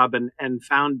tenured job and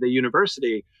found the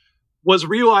university, was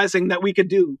realizing that we could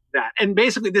do that. And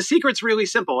basically the secret's really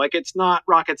simple. Like, it's not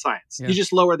rocket science. Yeah. You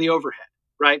just lower the overhead,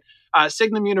 right?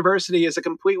 Signum University is a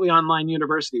completely online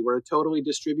university. We're a totally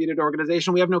distributed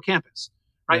organization. We have no campus,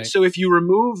 right? So if you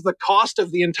remove the cost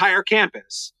of the entire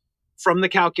campus from the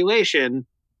calculation,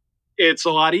 it's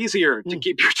a lot easier to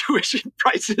keep your tuition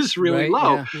prices really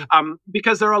low. Yeah.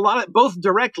 Because there are a lot of, both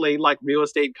directly, like real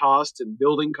estate costs and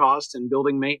building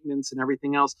maintenance and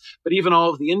everything else, but even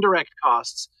all of the indirect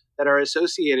costs that are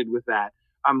associated with that.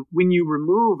 When you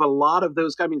remove a lot of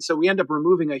those, so we end up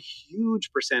removing a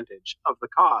huge percentage of the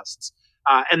costs,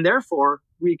 and therefore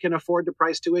we can afford to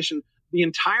price tuition. The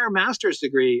entire master's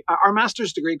degree, our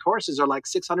master's degree courses are like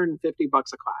 $650 a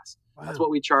class. Wow. That's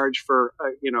what we charge for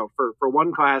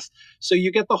one class. So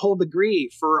you get the whole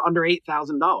degree for under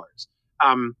 $8,000.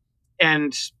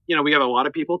 And, we have a lot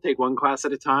of people take one class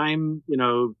at a time,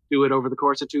 do it over the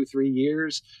course of 2-3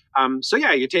 years. So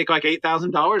yeah, you take like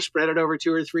 $8,000, spread it over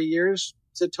 2 or 3 years.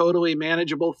 It's a totally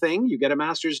manageable thing. You get a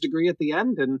master's degree at the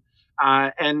end and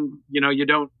you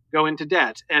don't go into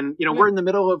debt. And, we're in the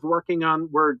middle of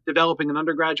we're developing an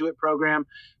undergraduate program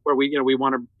where we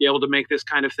want to be able to make this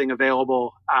kind of thing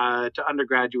available to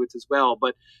undergraduates as well.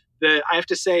 But I have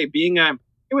to say,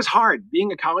 it was hard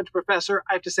being a college professor.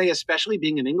 I have to say, especially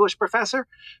being an English professor,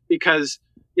 because,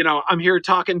 I'm here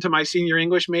talking to my senior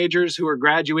English majors who are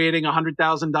graduating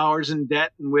 $100,000 in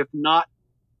debt and with not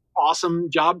awesome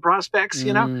job prospects,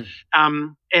 and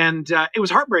it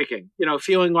was heartbreaking,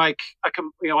 feeling like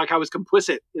I was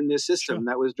complicit in this system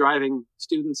that was driving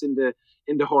students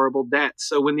into horrible debt.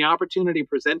 So when the opportunity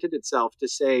presented itself to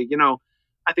say,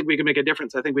 I think we can make a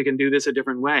difference. I think we can do this a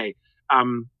different way.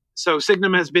 So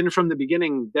Signum has been from the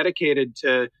beginning dedicated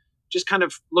to just kind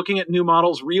of looking at new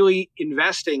models, really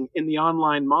investing in the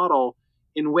online model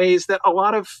in ways that a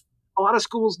lot of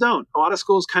schools don't. A lot of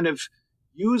schools kind of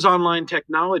use online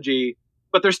technology,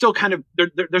 but they're still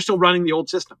they're still running the old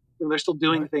system. They're still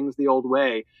doing things the old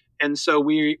way. And so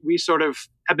we sort of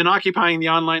have been occupying the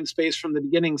online space from the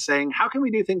beginning, saying, how can we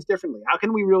do things differently? How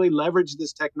can we really leverage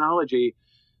this technology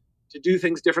to do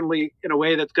things differently in a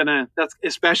way that's going to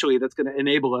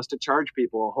enable us to charge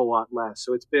people a whole lot less.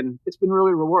 So it's been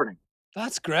really rewarding.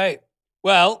 That's great.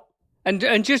 Well, and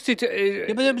just to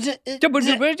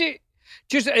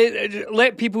just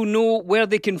let people know where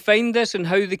they can find this and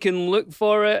how they can look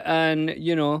for it, and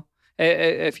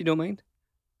if you don't mind,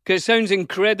 because it sounds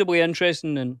incredibly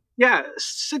interesting. And yeah,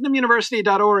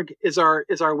 signumuniversity.org is our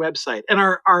website, and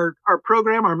our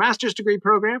program, our master's degree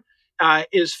program,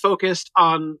 is focused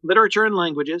on literature and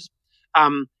languages.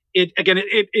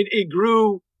 It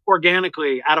grew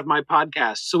organically out of my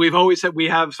podcast. So we've always said we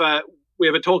have a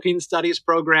Tolkien studies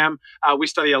program. We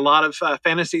study a lot of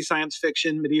fantasy, science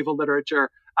fiction, medieval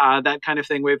literature, that kind of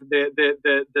thing. We've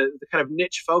the kind of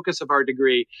niche focus of our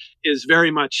degree is very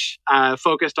much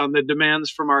focused on the demands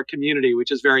from our community,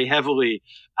 which is very heavily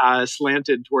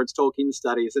slanted towards Tolkien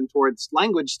studies and towards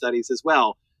language studies as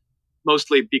well.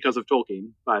 Mostly because of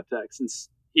Tolkien, but since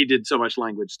he did so much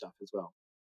language stuff as well.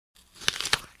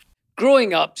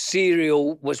 Growing up,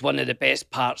 cereal was one of the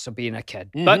best parts of being a kid.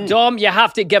 Mm-hmm. But Dom, you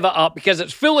have to give it up because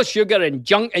it's full of sugar and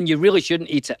junk and you really shouldn't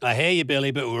eat it. I hear you,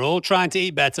 Billy, but we're all trying to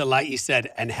eat better, like you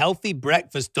said, and healthy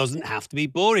breakfast doesn't have to be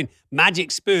boring. Magic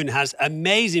Spoon has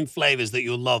amazing flavors that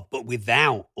you'll love, but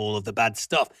without all of the bad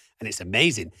stuff. And it's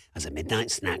amazing as a midnight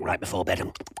snack right before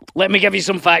bed. Let me give you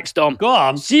some facts, Dom. Go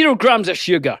on. 0 grams of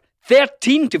sugar,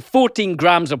 13 to 14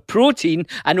 grams of protein,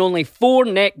 and only 4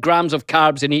 net grams of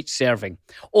carbs in each serving.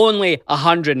 Only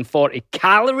 140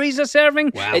 calories a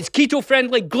serving. Wow. It's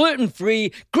keto-friendly,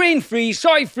 gluten-free, grain-free,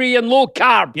 soy-free, and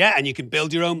low-carb. Yeah, and you can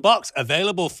build your own box.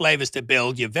 Available flavors to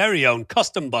build your very own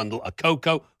custom bundle of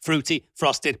cocoa, fruity,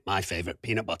 frosted, my favorite,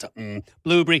 peanut butter,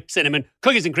 blueberry, cinnamon,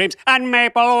 cookies and creams, and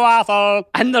maple waffle.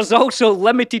 And there's also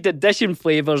limited edition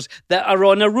flavors that are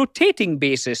on a rotating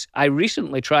basis. I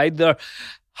recently tried their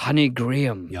honey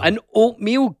graham, Yum. an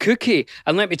oatmeal cookie.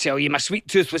 And let me tell you, my sweet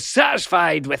tooth was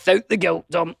satisfied without the guilt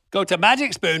dump. Go to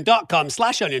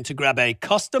magicspoon.com/onion to grab a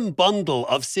custom bundle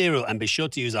of cereal and be sure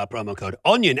to use our promo code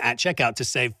ONION at checkout to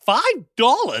save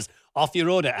 $5 off your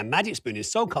order. And Magic Spoon is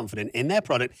so confident in their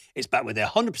product, it's backed with their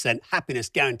 100% happiness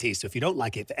guarantee. So if you don't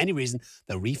like it for any reason,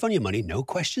 they'll refund your money, no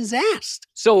questions asked.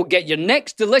 So get your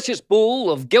next delicious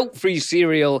bowl of guilt-free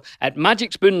cereal at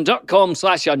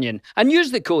magicspoon.com/onion and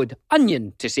use the code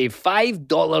ONION to save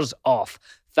 $5 off.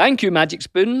 Thank you, Magic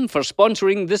Spoon, for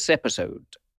sponsoring this episode.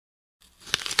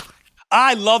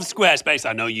 I love Squarespace.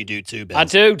 I know you do too, Bill. I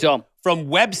do, Tom. From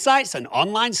websites and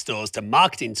online stores to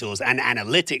marketing tools and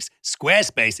analytics,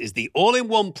 Squarespace is the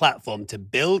all-in-one platform to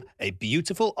build a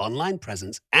beautiful online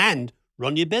presence and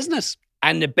run your business.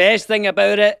 And the best thing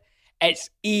about it,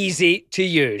 it's easy to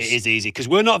use. It is easy because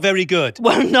we're not very good.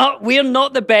 We're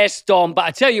not the best, Tom, but I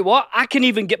tell you what, I can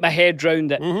even get my head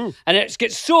around it. Mm-hmm. And it's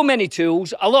got so many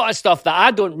tools, a lot of stuff that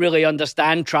I don't really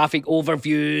understand, traffic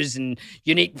overviews and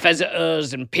unique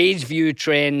visitors and page view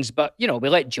trends, but, we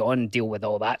let John deal with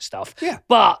all that stuff. Yeah.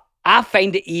 But I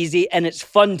find it easy and it's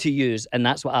fun to use, and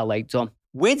that's what I like, Tom.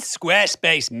 With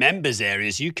Squarespace members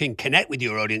areas, you can connect with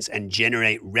your audience and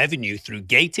generate revenue through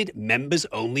gated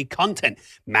members-only content.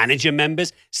 Manage your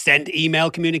members, send email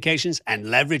communications,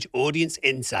 and leverage audience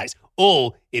insights,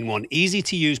 all in one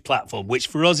easy-to-use platform, which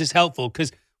for us is helpful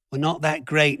because we're not that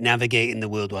great navigating the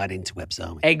worldwide interwebs,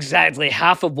 are we? Exactly.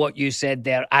 Half of what you said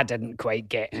there, I didn't quite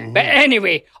get. Mm-hmm. But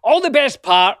anyway, all the best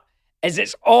part is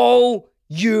it's all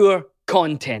your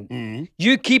content. Mm-hmm.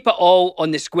 You keep it all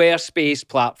on the Squarespace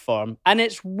platform, and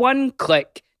it's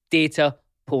one-click data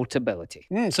portability.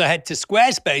 So head to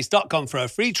squarespace.com for a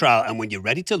free trial, and when you're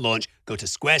ready to launch, go to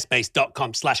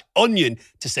squarespace.com/onion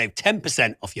to save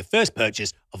 10% off your first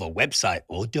purchase of a website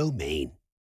or domain.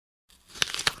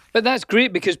 But that's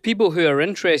great because people who are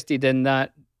interested in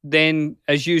that then,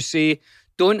 as you say,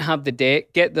 don't have the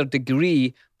debt, get their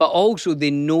degree, but also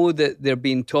they know that they're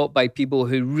being taught by people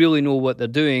who really know what they're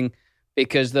doing,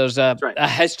 because there's a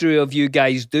history of you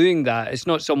guys doing that. It's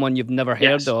not someone you've never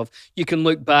heard of. You can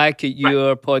look back at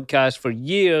your podcast for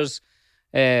years,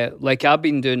 like I've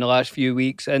been doing the last few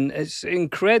weeks, and it's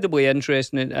incredibly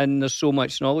interesting, and there's so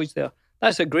much knowledge there.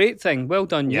 That's a great thing. Well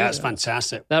done, you. Yeah, it's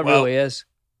fantastic. That really is.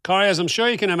 Corey, as I'm sure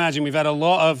you can imagine, we've had a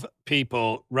lot of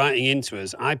people writing into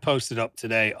us. I posted up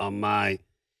today on my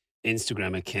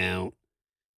Instagram account.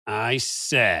 I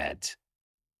said,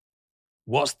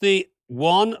 what's the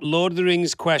one Lord of the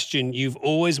Rings question you've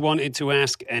always wanted to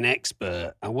ask an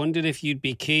expert? I wondered if you'd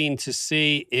be keen to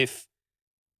see if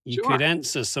you could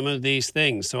answer some of these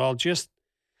things. So I'll just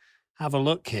have a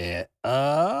look here.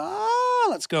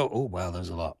 Let's go. Oh, wow, there's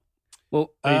a lot.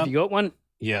 Well, have you got one?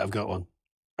 Yeah, I've got one.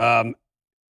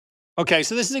 Okay,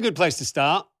 so this is a good place to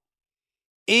start.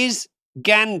 Is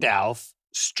Gandalf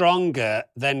stronger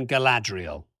than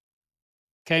Galadriel?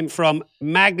 Came from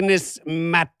Magnus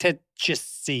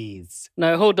Matachises.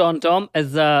 Now, hold on, Tom.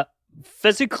 Is that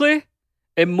physically,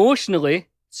 emotionally,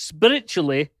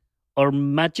 spiritually, or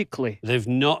magically? They've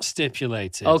not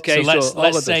stipulated. Okay, so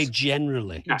let's say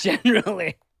generally.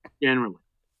 Generally.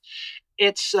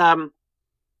 It's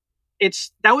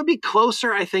that would be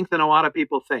closer, I think, than a lot of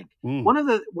people think. One of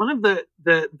the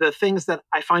things that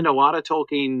I find a lot of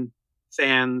Tolkien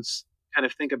fans kind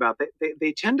of think about,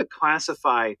 they tend to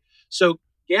classify. So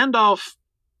Gandalf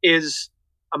is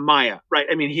a Maya, right?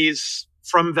 I mean, he's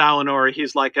from Valinor.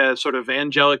 He's like a sort of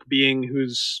angelic being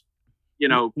who's,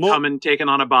 come and taken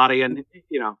on a body, and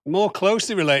more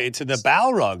closely related to the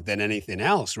Balrog than anything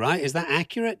else, right? Is that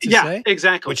accurate to say? Yeah,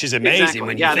 exactly. Which is amazing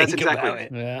when you think about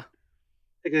it. Yeah.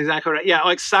 Exactly right. Yeah,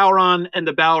 like Sauron and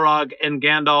the Balrog and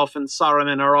Gandalf and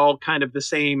Saruman are all kind of the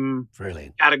same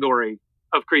category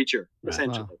of creature,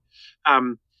 essentially.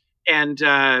 Wow.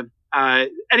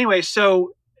 Anyway,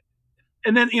 so,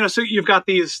 and then, so you've got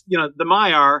these, the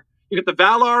Maiar, you get the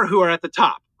Valar who are at the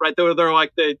top, right? They're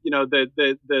like the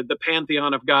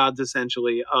pantheon of gods,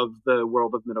 essentially, of the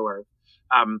world of Middle-earth.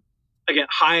 Again,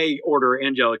 high order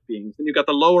angelic beings. And you've got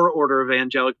the lower order of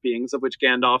angelic beings, of which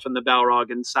Gandalf and the Balrog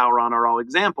and Sauron are all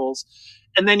examples.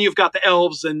 And then you've got the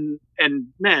elves and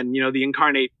men, the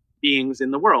incarnate beings in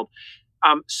the world.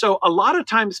 So a lot of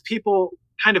times people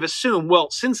kind of assume, well,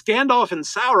 since Gandalf and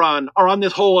Sauron are on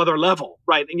this whole other level,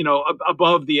 right?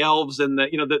 Above the elves and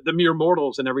the mere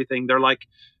mortals and everything, they're like,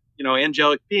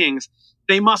 angelic beings.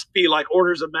 They must be like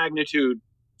orders of magnitude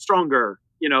stronger,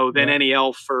 than any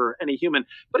elf or any human.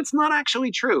 But it's not actually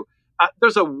true.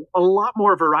 There's a lot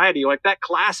more variety. Like that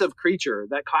class of creature,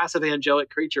 that class of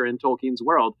angelic creature in Tolkien's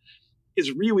world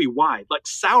is really wide. Like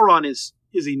Sauron is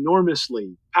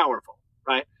enormously powerful,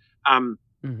 right?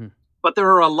 But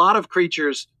there are a lot of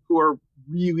creatures who are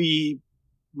really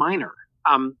minor.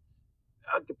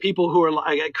 People who are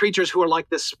like creatures who are like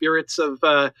the spirits of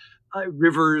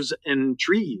rivers and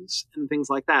trees and things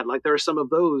like that. Like there are some of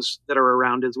those that are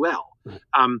around as well. Right.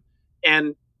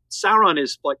 And Sauron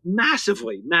is like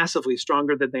massively, massively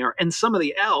stronger than they are. And some of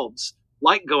the elves,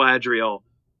 like Galadriel,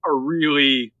 are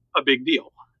really a big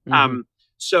deal.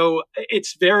 So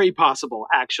it's very possible,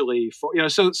 actually, for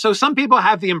so some people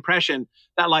have the impression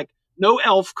that like no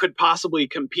elf could possibly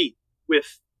compete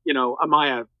with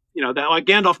Amaya. That like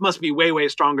Gandalf must be way, way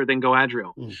stronger than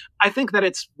Galadriel. I think that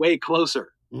it's way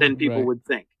closer than people would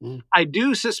think. I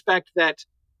do suspect that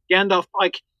Gandalf,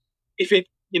 like, if it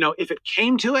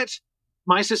came to it,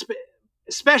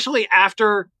 especially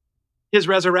after his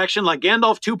resurrection, like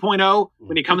Gandalf 2.0,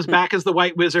 when he comes back as the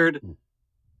White Wizard,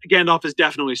 Gandalf is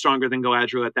definitely stronger than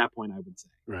Galadriel at that point, I would say.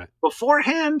 Right.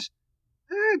 Beforehand,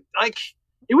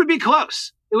 it would be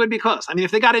close. It would be close. I mean,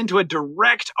 if they got into a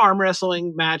direct arm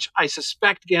wrestling match, I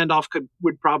suspect Gandalf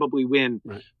would probably win.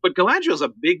 Right. But Galadriel's a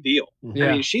big deal. Yeah.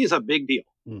 I mean, she's a big deal.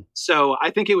 So I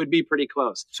think it would be pretty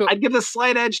close. So I'd give a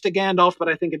slight edge to Gandalf, but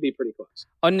I think it'd be pretty close.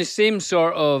 On the same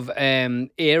sort of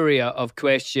area of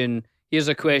question, here's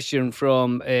a question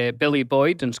from Billy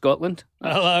Boyd in Scotland.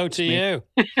 Hello to you.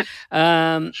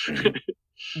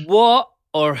 What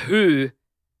or who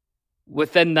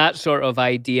within that sort of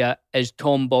idea is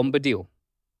Tom Bombadil?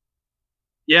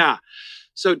 Yeah.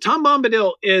 So Tom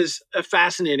Bombadil is a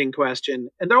fascinating question.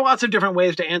 And there are lots of different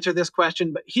ways to answer this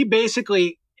question, but he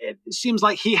basically, it seems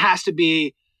like he has to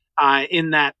be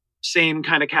in that same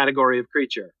kind of category of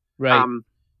creature. Right.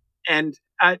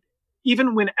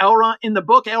 Even when Elrond, in the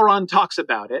book, Elrond talks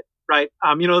about it, right?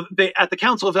 They at the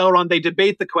Council of Elrond, they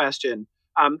debate the question.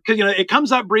 Because, it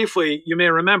comes up briefly, you may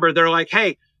remember, they're like,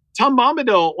 hey, Tom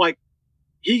Bombadil, like,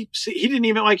 he didn't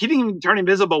even turn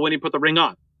invisible when he put the ring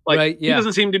on. Like, right, yeah. He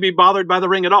doesn't seem to be bothered by the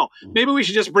ring at all. Maybe we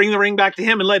should just bring the ring back to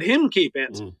him and let him keep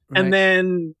it. And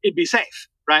then it'd be safe,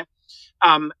 right?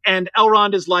 And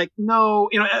Elrond is like, no,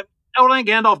 Elrond and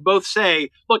Gandalf both say,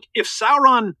 look, if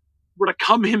Sauron were to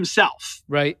come himself,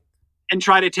 right, and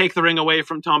try to take the ring away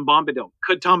from Tom Bombadil,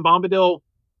 could Tom Bombadil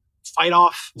fight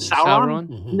off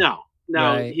Sauron? No,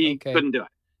 right, he couldn't do it.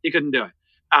 He couldn't do it.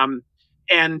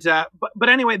 But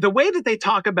anyway, the way that they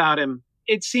talk about him,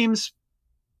 it seems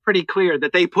pretty clear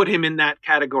that they put him in that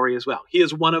category as well. He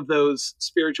is one of those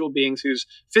spiritual beings who's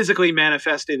physically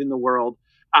manifested in the world.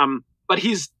 But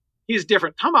he's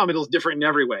different. Tom Bombadil's different in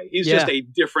every way. He's just a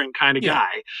different kind of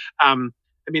guy.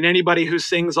 I mean, anybody who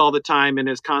sings all the time and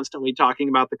is constantly talking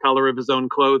about the color of his own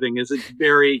clothing is a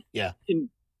very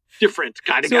different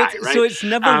kind of guy, right? So it's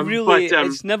never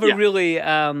really,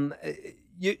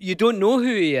 you don't know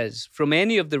who he is from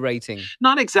any of the writing.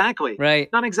 Not exactly. Right.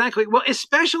 Not exactly. Well,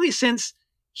 especially since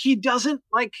he doesn't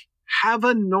have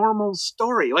a normal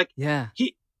story.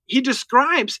 He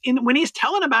describes when he's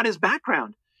telling about his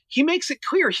background, he makes it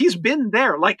clear he's been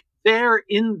there, there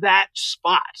in that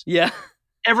spot. Yeah.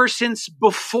 Ever since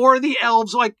before the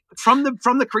elves, from the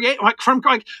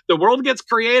the world gets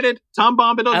created, Tom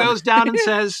Bombadil goes down and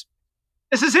says,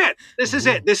 "This is it. This is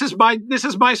it. This is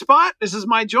my spot. This is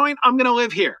my joint. I'm going to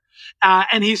live here."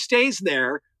 And he stays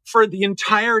there for the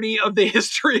entirety of the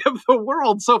history of the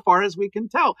world, so far as we can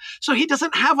tell. So he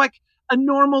doesn't have a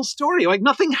normal story.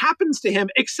 Nothing happens to him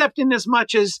except in as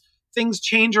much as things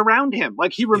change around him.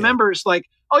 He remembers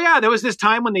oh yeah, there was this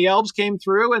time when the elves came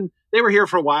through and they were here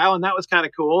for a while and that was kind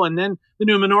of cool. And then the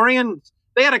Númenórean,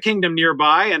 they had a kingdom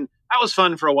nearby and that was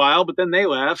fun for a while, but then they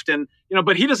left and,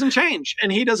 but he doesn't change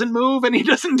and he doesn't move and he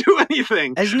doesn't do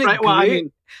anything. Isn't it right? great? Well, I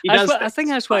mean, I think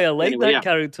that's why I like that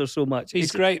character so much.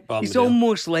 He's great, Bombadil. He's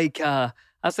almost I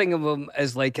think of him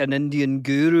as an Indian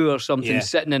guru or something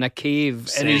sitting in a cave.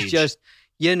 Sage. And he's just,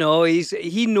 he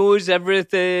knows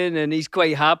everything and he's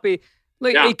quite happy.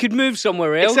 He could move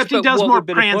somewhere else. Except he does more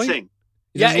prancing.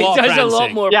 He does a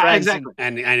lot more prancing. Exactly.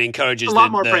 And encourages the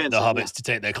hobbits to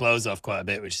take their clothes off quite a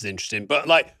bit, which is interesting. But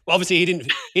obviously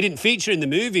he didn't feature in the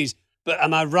movies. But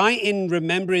am I right in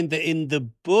remembering that in the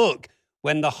book,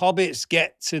 when the hobbits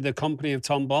get to the company of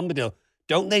Tom Bombadil,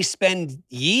 don't they spend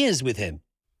years with him?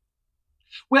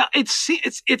 Well,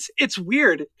 it's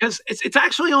weird because it's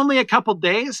actually only a couple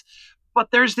days, but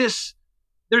there's this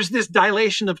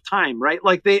dilation of time, right?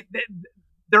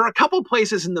 There are a couple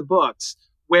places in the books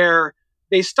where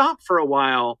they stop for a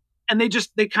while and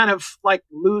they kind of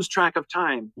lose track of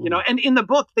time, and in the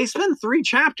book they spend 3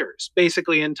 chapters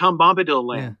basically in Tom Bombadil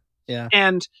land. Yeah.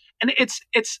 And it's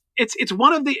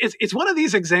one of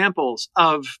these examples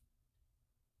of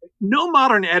no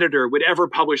modern editor would ever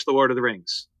publish The Lord of the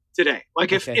Rings today.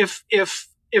 If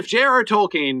J.R.R.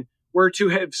 Tolkien were to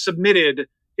have submitted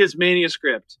his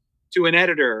manuscript to an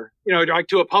editor, like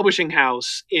to a publishing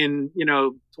house in,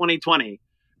 2020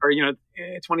 or,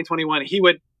 2021, he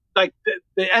would, like,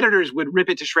 the editors would rip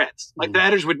it to shreds. Like, the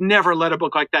editors would never let a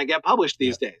book like that get published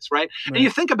these days, right? And you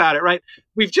think about it, right?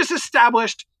 We've just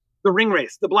established the ring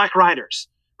wraiths, the Black Riders,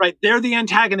 right? They're the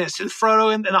antagonists, and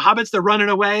Frodo and the hobbits, they're running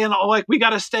away, and we got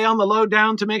to stay on the low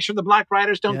down to make sure the Black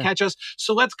Riders don't catch us.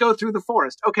 So let's go through the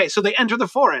forest. Okay, so they enter the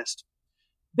forest.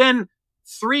 Then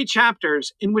 3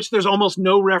 chapters in which there's almost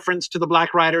no reference to the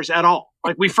Black Riders at all.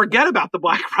 Like, we forget about the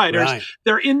Black Riders. Right.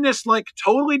 They're in this like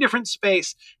totally different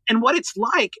space. And what it's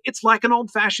like an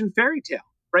old-fashioned fairy tale,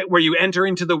 right? Where you enter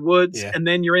into the woods and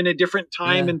then you're in a different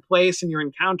time and place and you're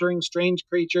encountering strange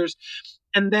creatures.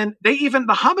 And then the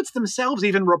hobbits themselves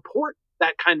even report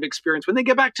that kind of experience when they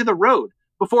get back to the road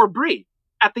before Bree.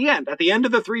 At the end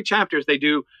of the 3 chapters, they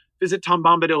do visit Tom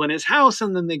Bombadil in his house,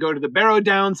 and then they go to the Barrow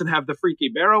Downs and have the freaky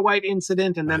Barrow White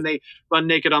incident, and then they run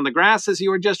naked on the grass, as you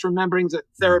were just remembering, the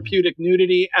therapeutic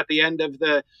nudity at the end of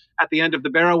the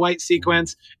Barrow White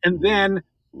sequence, and then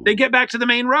they get back to the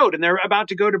main road, and they're about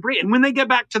to go to Bree. And when they get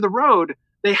back to the road,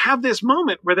 they have this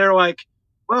moment where they're like,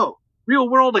 "Whoa, real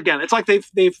world again." It's like they've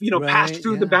passed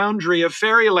through the boundary of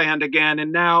fairyland again,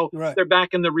 and now they're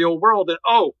back in the real world.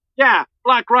 And yeah,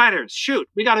 Black Riders, shoot,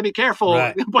 we got to be careful.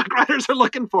 Right. Black Riders are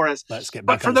looking for us. Let's get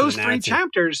back. But for those 3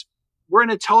 chapters, we're in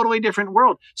a totally different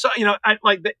world. So, I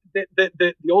like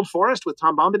the Old Forest with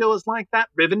Tom Bombadil is like that.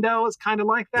 Rivendell is kind of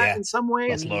like that in some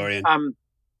ways. Lothlorien.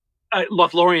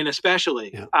 Lothlorien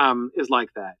especially is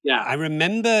like that. Yeah. I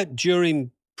remember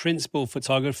during principal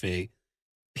photography,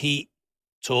 Pete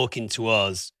talking to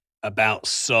us about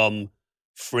some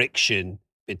friction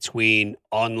between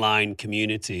online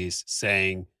communities,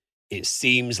 saying it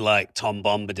seems like Tom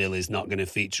Bombadil is not going to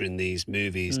feature in these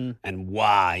movies and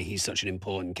why he's such an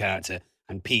important character.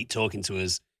 And Pete talking to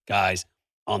us guys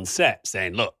on set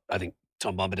saying, look, I think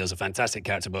Tom Bombadil's a fantastic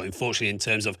character, but unfortunately in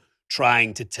terms of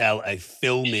trying to tell a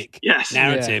filmic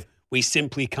narrative, we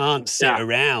simply can't sit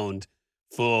around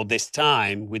for this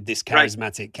time with this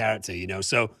charismatic character,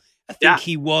 So I think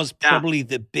he was probably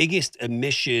the biggest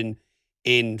omission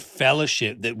in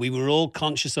Fellowship that we were all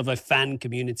conscious of a fan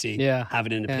community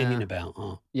having an opinion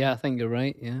about. Yeah, I think you're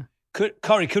right. Yeah.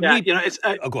 Corey, could we? Go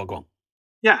on.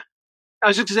 Yeah. I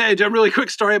was just going to say a really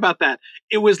quick story about that.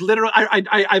 It was literally,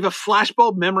 I have a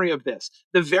flashbulb memory of this.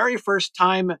 The very first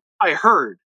time I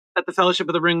heard that the Fellowship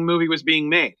of the Ring movie was being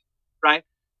made, right?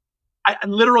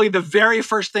 Literally the very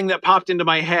first thing that popped into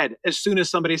my head as soon as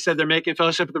somebody said they're making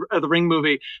Fellowship of the Ring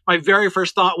movie, my very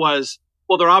first thought was,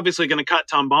 well, they're obviously going to cut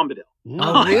Tom Bombadil.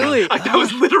 Oh, really? That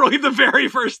was literally the very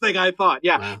first thing I thought.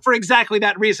 Yeah, for exactly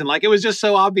that reason. Like, it was just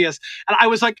so obvious. And I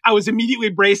was immediately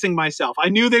bracing myself. I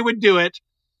knew they would do it.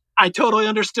 I totally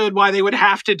understood why they would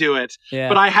have to do it. Yeah.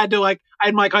 But I had to I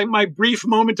had my brief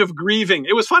moment of grieving.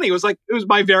 It was funny. It was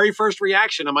my very first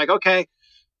reaction. I'm like, okay,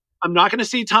 I'm not going to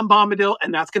see Tom Bombadil,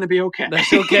 and that's going to be okay.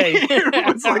 That's okay.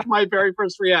 It was like my very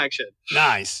first reaction.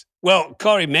 Nice. Well,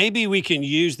 Corey, maybe we can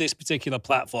use this particular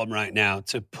platform right now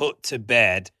to put to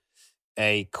bed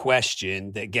a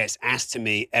question that gets asked to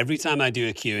me every time I do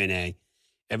a Q&A,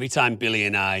 every time Billy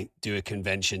and I do a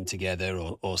convention together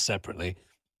or separately.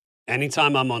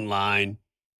 Anytime I'm online,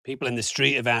 people in the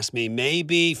street have asked me,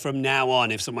 maybe from now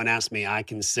on, if someone asks me, I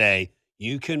can say,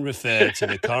 you can refer to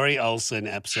the Corey Olsen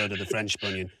episode of The French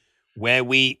Bunyan, where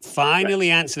we finally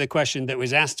answer the question that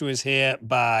was asked to us here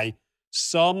by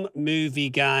some movie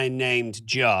guy named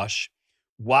Josh.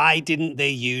 Why didn't they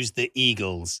use the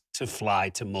eagles to fly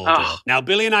to Mordor? Oh. Now,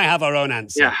 Billy and I have our own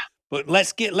answer, but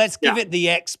let's give it the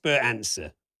expert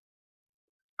answer.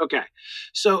 Okay.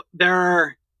 So there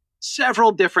are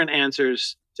several different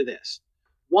answers to this.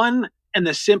 One, and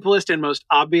the simplest and most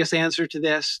obvious answer to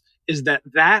this, is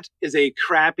that is a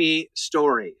crappy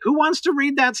story. Who wants to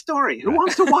read that story? Who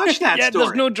wants to watch that story?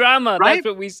 There's no drama. Right? That's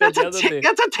what we said the other day.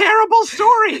 That's a terrible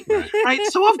story, right?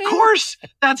 So of course,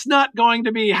 that's not going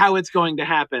to be how it's going to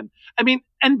happen. I mean,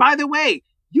 and by the way,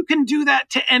 you can do that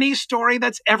to any story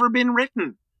that's ever been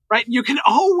written, right? You can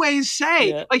always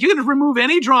say, you can remove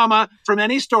any drama from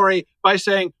any story by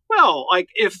saying, well,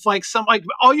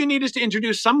 all you need is to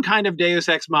introduce some kind of Deus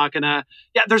Ex Machina.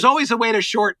 Yeah, there's always a way to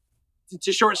short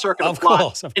circuit the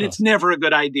plot, and it's never a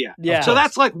good idea. Yeah. So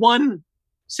that's one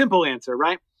simple answer,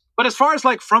 right? But as far as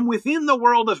from within the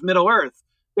world of Middle-earth,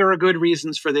 there are good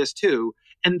reasons for this too.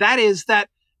 And that is that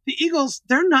the eagles,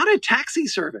 they're not a taxi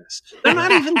service. They're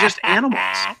not even just animals.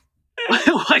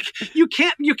 You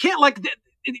can't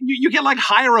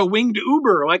hire a winged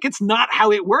Uber. It's not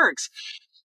how it works.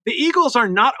 The eagles are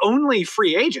not only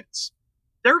free agents.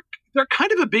 They're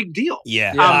kind of a big deal.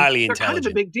 Yeah, highly they're intelligent. kind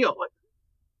of a big deal.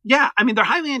 I mean, they're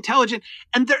highly intelligent,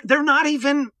 and they're not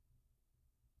even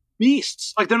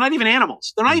beasts. Like, they're not even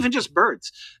animals. They're not even just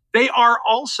birds. They are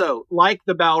also, like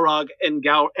the Balrog and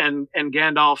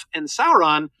Gandalf and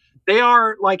Sauron, they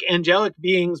are like angelic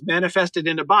beings manifested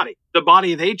in a body. The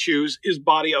body they choose is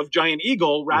body of giant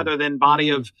eagle rather than body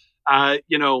of,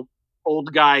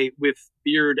 old guy with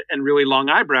beard and really long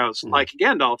eyebrows like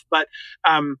Gandalf. But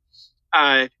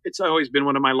it's always been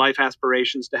one of my life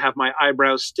aspirations to have my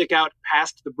eyebrows stick out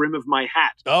past the brim of my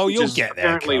hat. Oh, you'll get there.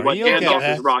 Apparently, what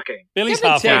Gandalf is rocking. Billy's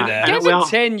halfway there. Give it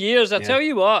 10 years. I tell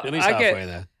you what, Billy's halfway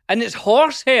there. And it's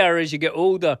horsehair as you get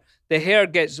older. The hair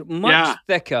gets much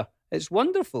thicker. It's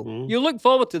wonderful. You look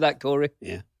forward to that, Corey.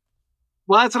 Yeah.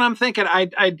 Well, that's what I'm thinking. I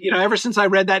ever since I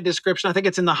read that description, I think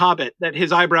it's in The Hobbit, that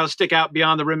his eyebrows stick out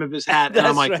beyond the rim of his hat. And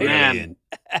I'm like, man,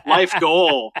 life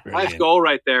goal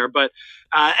right there. But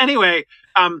anyway,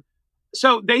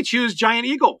 so they choose giant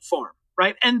eagle form,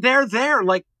 right? And they're there,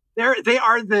 like they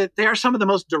are some of the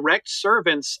most direct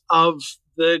servants of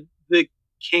the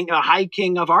king, high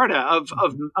king of Arda, of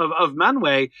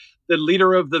Manwë, the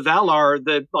leader of the Valar,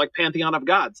 the like pantheon of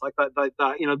gods, like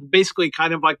basically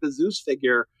kind of like the Zeus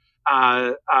figure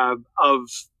of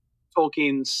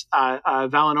Tolkien's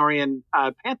Valinorian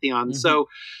pantheon. So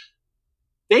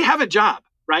they have a job,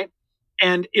 right?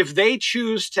 And if they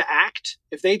choose to act,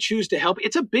 if they choose to help,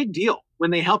 it's a big deal when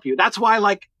they help you. That's why,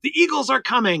 like, the Eagles are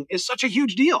coming is such a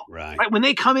huge deal, right? When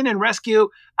they come in and rescue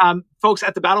folks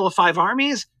at the Battle of Five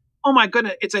Armies, oh my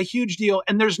goodness, it's a huge deal.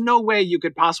 And there's no way you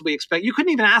could possibly expect, you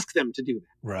couldn't even ask them to do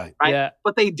that. Right. Yeah.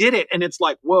 But they did it. And it's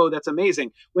like, whoa, that's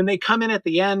amazing. When they come in at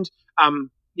the end,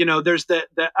 there's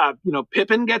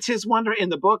Pippin gets his wonder in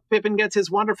the book. Pippin gets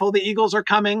his wonderful, the Eagles are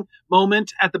coming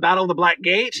moment at the Battle of the Black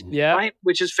Gate, right?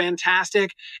 Which is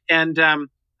fantastic. And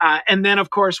then of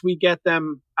course we get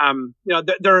them,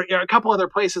 there are a couple other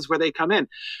places where they come in.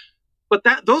 But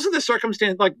those are the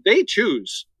circumstances, like they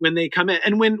choose when they come in.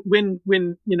 And when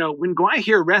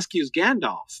Gwaihir rescues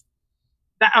Gandalf,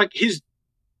 that like he's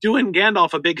doing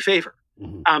Gandalf a big favor.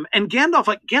 And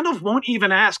Gandalf won't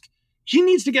even ask. He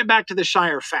needs to get back to the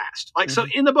Shire fast. Like, so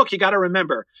in the book, you got to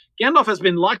remember, Gandalf has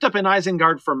been locked up in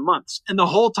Isengard for months. And the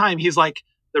whole time he's like,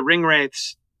 the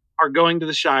Ringwraiths are going to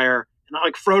the Shire. And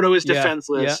like, Frodo is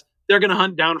defenseless. Yeah. They're going to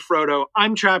hunt down Frodo.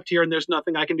 I'm trapped here and there's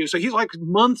nothing I can do. So he's like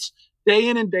months, day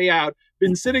in and day out,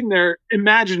 been sitting there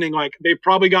imagining like they've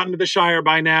probably gotten to the Shire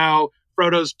by now.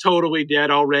 Frodo's totally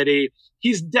dead already.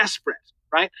 He's desperate,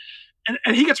 right?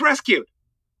 And he gets rescued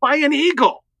by an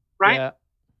eagle, right? Yeah.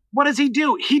 What does he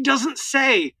do? He doesn't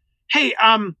say, hey,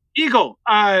 Eagle,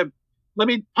 let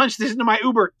me punch this into my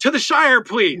Uber to the Shire,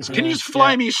 please. Can you just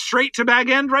fly me straight to Bag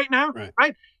End right now?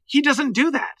 Right? He doesn't do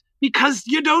that because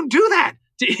you don't do that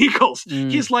to eagles.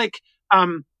 He's like,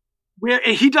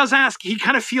 he does ask, he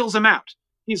kind of feels him out.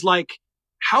 He's like,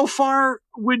 how far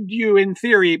would you, in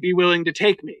theory, be willing to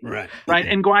take me? Right.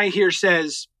 And Gwaihir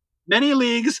says, many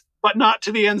leagues, but not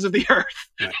to the ends of the earth,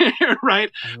 right?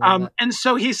 And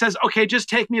so he says, okay, just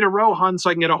take me to Rohan so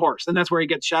I can get a horse. And that's where he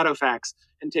gets Shadowfax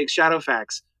and takes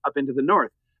Shadowfax up into the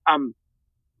north.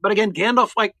 But again,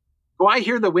 Gandalf, like,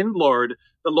 Gwaihir the Windlord,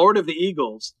 the Lord of the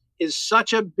Eagles, is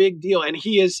such a big deal. And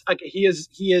he is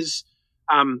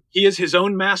his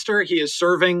own master. He is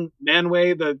serving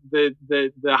Manwë,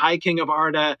 the High King of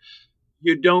Arda.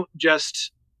 You don't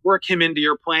just work him into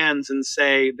your plans and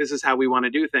say, this is how we want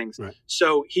to do things. Right.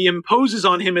 So he imposes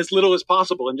on him as little as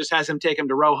possible and just has him take him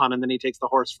to Rohan, and then he takes the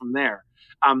horse from there.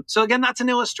 So again, that's an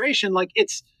illustration. Like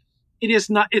it's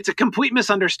a complete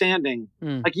misunderstanding.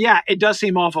 Like, yeah, it does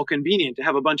seem awful convenient to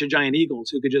have a bunch of giant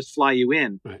eagles who could just fly you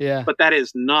in. Right. Yeah. But that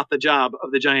is not the job of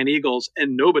the giant eagles,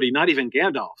 and nobody, not even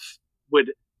Gandalf,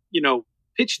 would,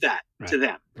 pitch that to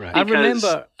them. Right. I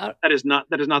remember that is not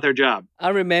their job. I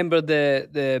remember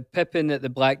the Pippin at the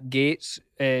Black Gates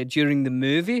during the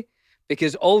movie,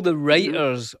 because all the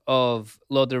writers of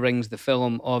Lord of the Rings, the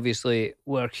film, obviously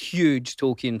were huge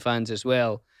Tolkien fans as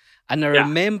well. And I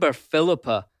remember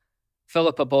Philippa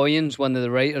Boyens, one of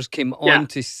the writers, came on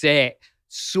to set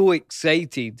so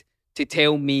excited to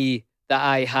tell me that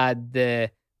I had the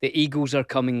Eagles are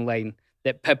coming line,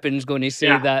 that Pippin's going to say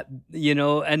that,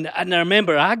 and I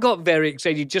remember I got very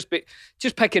excited just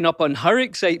picking up on her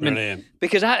excitement. Brilliant.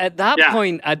 Because at that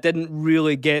point I didn't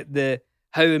really get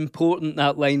how important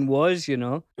that line was,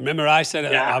 Remember I said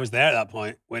I was there at that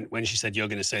point when she said, you're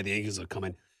going to say the Eagles are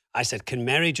coming. I said, can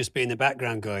Mary just be in the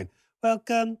background going,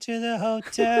 welcome to the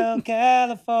Hotel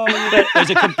California? There's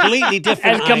a completely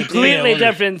different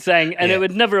different thing, and it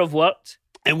would never have worked.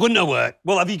 It wouldn't have worked.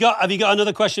 Well, have you got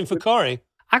another question for Corey?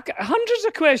 Hundreds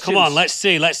of questions. Come on, let's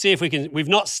see if we can. We've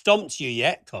not stumped you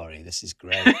yet, Corey. This is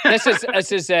great. This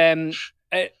is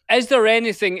Is there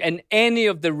anything in any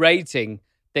of the writing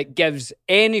that gives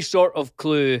any sort of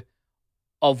clue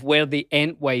of where the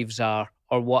Entwives are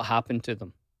or what happened to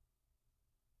them?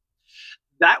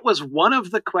 That was one of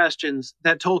the questions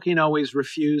that Tolkien always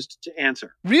refused to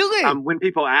answer. Really? When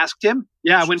people asked him,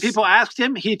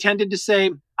 he tended to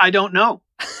say, "I don't know.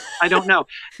 I don't know."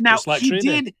 Now,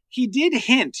 he did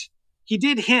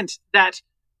hint that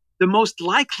the most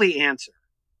likely answer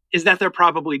is that they're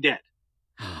probably dead.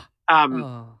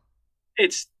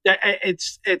 It's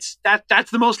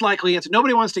that's the most likely answer.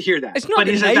 Nobody wants to hear that. It's not, but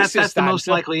he said that's the most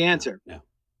likely answer.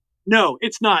 No,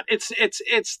 it's not.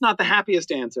 It's not the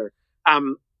happiest answer.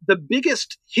 The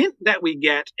biggest hint that we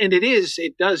get, and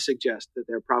it does suggest that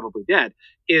they're probably dead,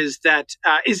 is that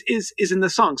is in the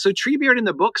song. So Treebeard in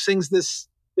the book sings this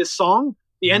song,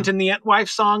 the Ent and the Entwife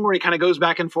song, where he kind of goes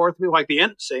back and forth, like the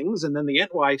Ent sings and then the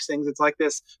Entwife sings. It's like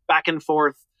this back and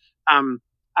forth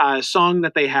song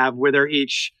that they have where they're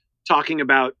each talking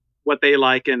about what they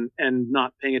like and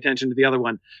not paying attention to the other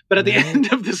one. But at the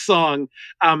end of the song,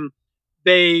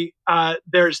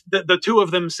 there's the two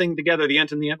of them sing together, the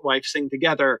Ent and the Entwife sing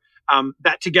together,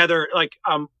 that together,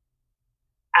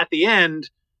 at the end,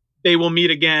 they will meet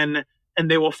again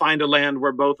and they will find a land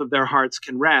where both of their hearts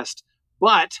can rest.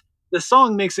 But the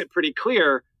song makes it pretty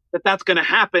clear that that's going to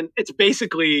happen. It's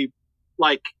basically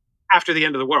like after the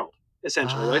end of the world,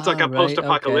 essentially. It's like a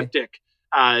post-apocalyptic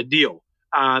deal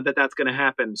that's going to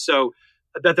happen. So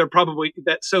that they're probably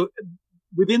so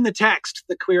within the text,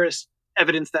 the clearest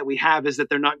evidence that we have is that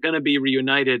they're not going to be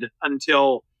reunited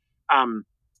until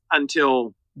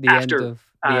the after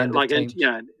end of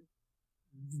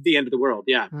the end of the world.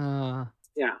 Yeah.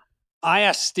 I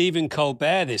asked Stephen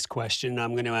Colbert this question, and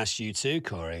I'm going to ask you too,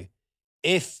 Corey.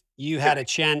 If you had a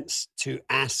chance to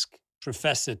ask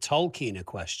Professor Tolkien a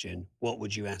question, what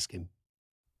would you ask him?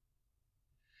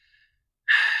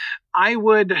 I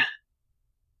would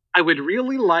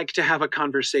really like to have a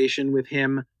conversation with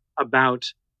him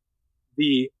about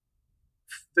the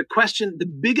question, the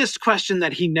biggest question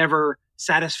that he never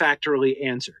satisfactorily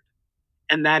answered,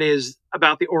 and that is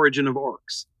about the origin of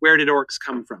orcs. Where did orcs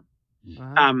come from?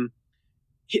 Wow.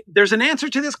 There's an answer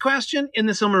to this question in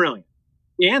the Silmarillion.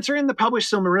 The answer in the published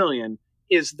Silmarillion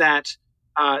is that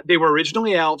they were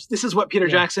originally elves. This is what Peter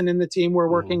Jackson and the team were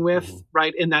working with,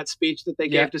 right, in that speech that they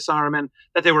gave to Saruman,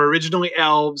 that they were originally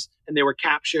elves and they were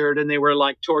captured and they were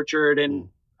tortured and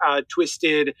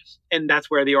twisted, and that's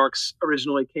where the orcs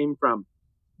originally came from.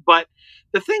 But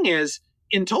the thing is,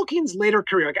 in Tolkien's later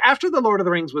career, after The Lord of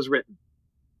the Rings was written,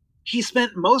 he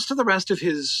spent most of the rest of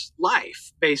his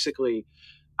life basically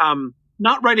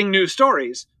not writing new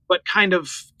stories, but kind of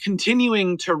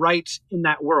continuing to write in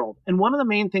that world. And one of the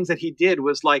main things that he did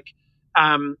was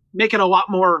make it a lot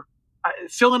more,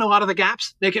 fill in a lot of the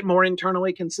gaps, make it more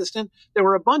internally consistent. There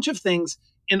were a bunch of things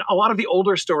in a lot of the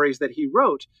older stories that he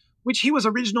wrote, which he was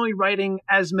originally writing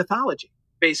as mythology,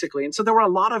 basically. And so there were a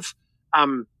lot of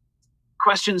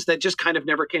questions that just kind of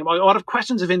never came, a lot of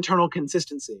questions of internal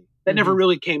consistency that never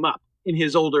really came up in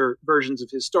his older versions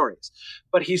of his stories.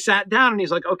 But he sat down and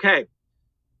he's like, okay,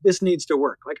 this needs to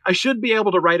work. I should be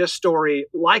able to write a story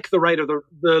like the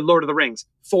Lord of the Rings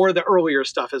for the earlier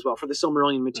stuff as well, for the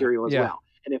Silmarillion material as well.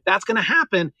 And if that's going to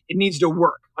happen, it needs to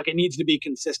work. It needs to be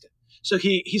consistent. So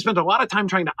he spent a lot of time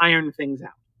trying to iron things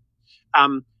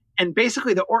out. And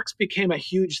basically the orcs became a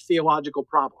huge theological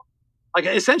problem.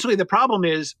 Essentially the problem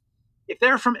is, if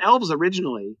they're from elves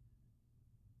originally,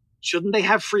 shouldn't they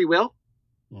have free will?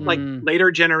 Later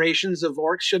generations of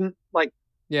orcs shouldn't,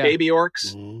 baby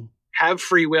orcs, have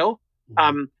free will.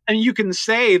 And you can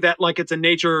say that it's a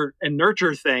nature and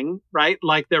nurture thing, right?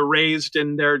 They're raised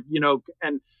and they're,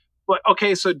 but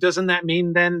okay, so doesn't that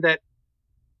mean then that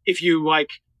if you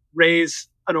raise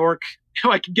an orc,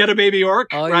 get a baby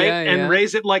orc, right? And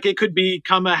raise it it could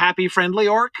become a happy, friendly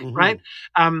orc, right?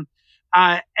 And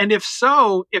if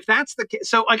that's the case,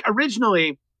 so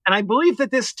originally, and I believe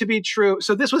that this to be true,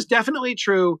 so this was definitely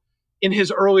true in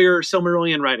his earlier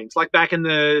Silmarillion writings, back in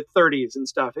the 30s and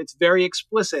stuff. It's very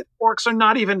explicit. Orcs are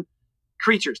not even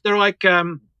creatures. They're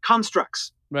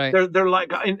constructs. Right. They're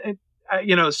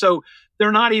so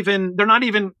they're not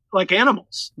even like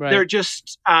animals. Right. They're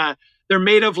just, they're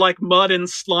made of mud and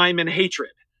slime and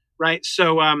hatred. Right.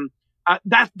 So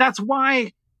that's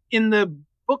why in the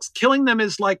books, killing them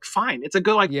is fine. It's a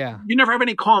good, you never have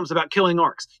any qualms about killing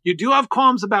orcs. You do have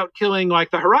qualms about killing the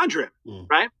Haradrim,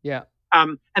 right? Yeah.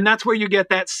 And that's where you get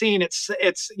that scene. It's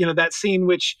that scene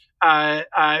which you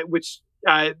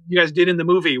guys did in the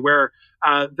movie where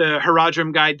the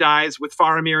Haradrim guy dies with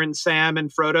Faramir and Sam and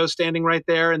Frodo standing right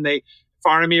there, and the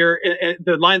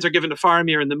lines are given to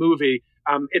Faramir in the movie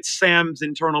It's Sam's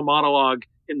internal monologue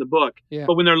in the book. Yeah.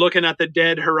 But when they're looking at the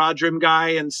dead Haradrim guy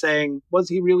and saying, was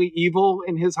he really evil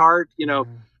in his heart?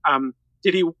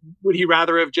 Would he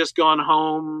rather have just gone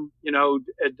home?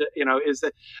 Is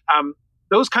that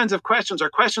those kinds of questions are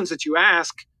questions that you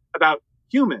ask about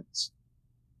humans.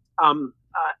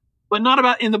 But not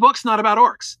about, in the books, not about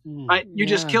orcs, right? You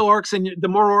just kill orcs, and the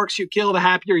more orcs you kill, the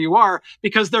happier you are,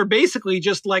 because they're basically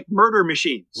just like murder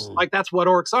machines. Like, that's what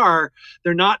orcs are.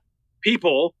 They're not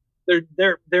people.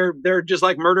 They're just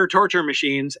like murder torture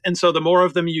machines. And so the more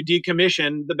of them you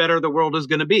decommission, the better the world is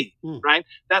going to be, right?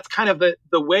 That's kind of the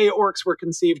way orcs were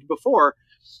conceived before.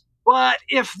 But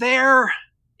if they're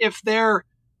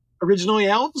originally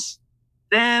elves,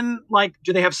 then, like,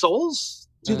 do they have souls?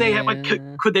 Do they have, like,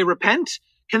 could they repent?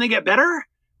 Can they get better?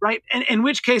 Right? And in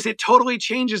which case it totally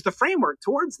changes the framework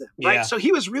towards them, right? Yeah. So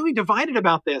he was really divided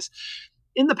about this.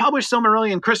 In the published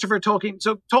Silmarillion, Christopher Tolkien,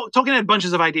 so Tolkien had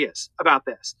bunches of ideas about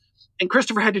this. And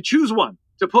Christopher had to choose one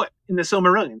to put in the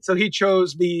Silmarillion. So he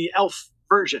chose the elf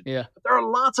version. Yeah. But there are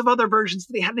lots of other versions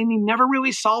that he had, and he never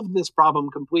really solved this problem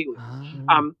completely.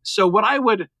 So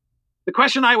the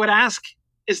question I would ask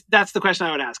is, that's the question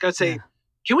I would ask. I would say,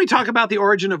 can we talk about the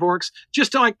origin of orcs?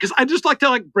 Just to, like, because I just like to,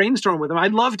 like, brainstorm with him.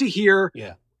 I'd love to hear,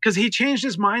 because he changed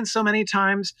his mind so many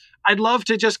times. I'd love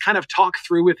to just kind of talk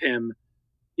through with him,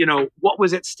 what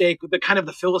was at stake, the kind of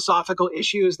the philosophical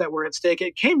issues that were at stake.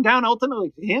 It came down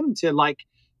ultimately to him to, like,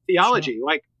 theology,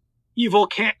 like, evil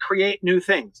can't create new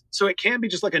things. So it can't be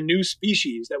just like a new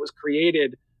species that was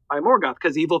created by Morgoth,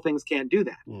 because evil things can't do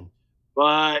that.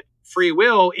 But free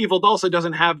will, evil also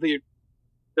doesn't have the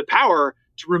power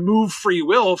to remove free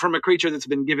will from a creature that's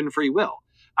been given free will.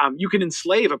 You can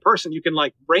enslave a person, you can,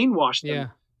 like, brainwash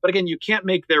them, but again, you can't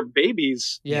make their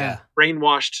babies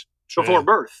brainwashed before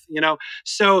birth,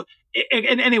 So,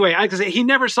 and anyway, I can say he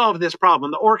never solved this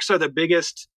problem. The orcs are the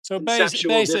biggest. So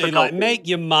basically, like, make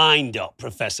your mind up,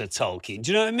 Professor Tolkien.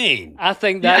 Do you know what I mean? I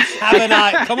think that's...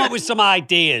 come up with some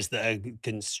ideas that are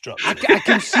constructive. I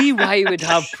can see why he would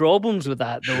have problems with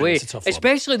that, the way,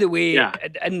 especially the way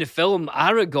in the film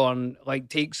Aragorn, like,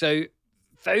 takes out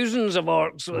thousands of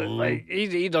orcs. Like,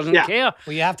 he doesn't care.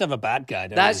 Well, you have to have a bad guy,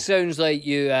 don't That you? sounds like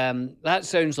you. That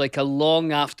sounds like a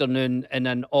long afternoon in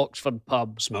an Oxford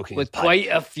pub, smoking with quite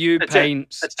a few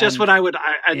pints. That's just what I would.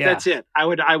 That's it. I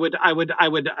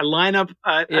would line up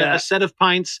a set of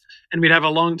pints, and we'd have a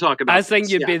long talk about. I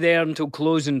think you'd be there until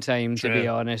closing time, to be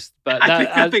honest. But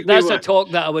I think that's a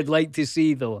talk that I would like to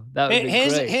see, though. That would be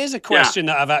great. Here's a question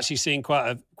that I've actually seen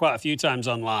quite a few times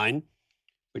online,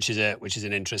 which is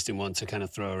an interesting one to kind of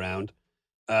throw around.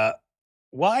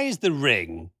 Why is the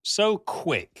ring so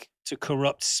quick to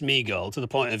corrupt Smeagol to the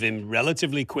point of him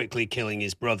relatively quickly killing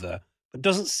his brother, but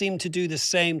doesn't seem to do the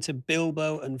same to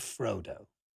Bilbo and Frodo?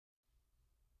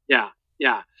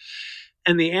 Yeah.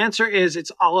 And the answer is,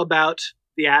 it's all about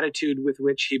the attitude with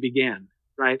which he began,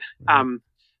 right?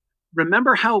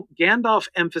 Remember how Gandalf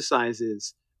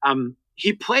emphasizes,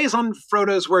 he plays on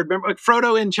Frodo's word. Remember, like,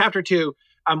 Frodo in chapter 2,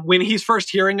 when he's first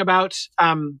hearing about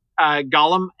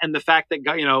Gollum and the fact that,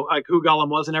 like, who Gollum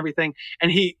was and everything,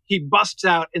 and he busts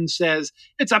out and says,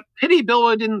 "It's a pity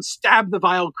Bilbo didn't stab the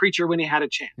vile creature when he had a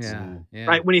chance."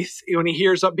 Right? When he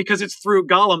hears up, because it's through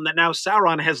Gollum that now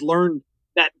Sauron has learned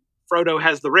that Frodo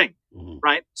has the ring.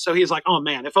 Right? So he's like, "Oh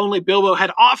man, if only Bilbo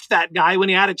had offed that guy when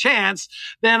he had a chance,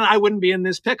 then I wouldn't be in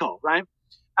this pickle." Right?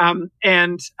 And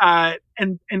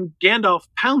Gandalf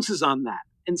pounces on that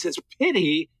and says,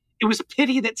 "Pity." It was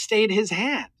pity that stayed his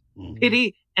hand.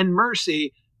 Pity and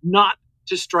mercy, not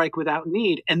to strike without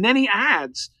need. And then he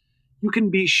adds, you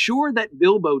can be sure that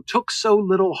Bilbo took so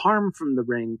little harm from the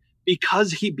ring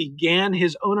because he began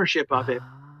his ownership of it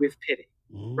with pity.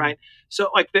 Right?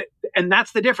 So, like, and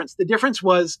that's the difference. The difference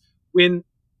was when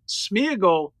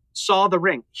Smeagol saw the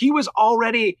ring, he was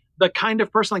already the kind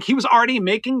of person, like, he was already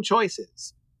making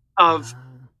choices of,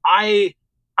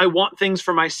 I want things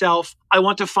for myself. I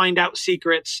want to find out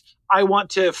secrets. I want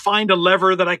to find a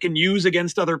lever that I can use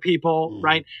against other people,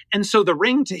 right? And so the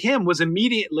ring to him was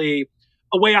immediately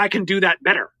a way I can do that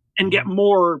better and get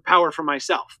more power for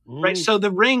myself, right? So the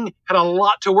ring had a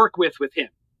lot to work with him,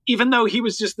 even though he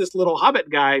was just this little hobbit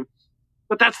guy,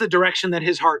 but that's the direction that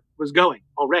his heart was going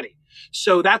already.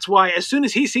 So that's why as soon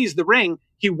as he sees the ring,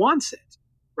 he wants it,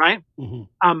 right?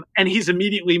 And he's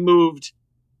immediately moved.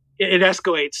 It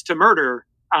escalates to murder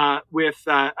with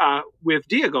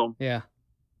Diagon. Yeah.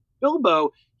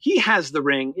 Bilbo, he has the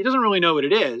ring. He doesn't really know what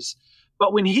it is,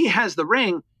 but when he has the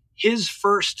ring, his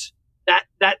first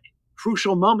that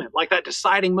crucial moment, like that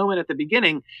deciding moment at the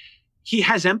beginning, he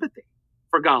has empathy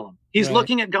for Gollum. He's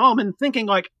looking at Gollum and thinking,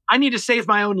 like, I need to save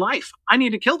my own life. I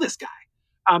need to kill this guy,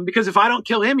 because if I don't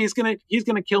kill him, he's gonna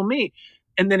kill me.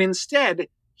 And then instead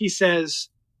he says,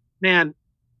 man,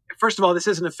 first of all, this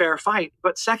isn't a fair fight,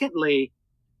 but secondly,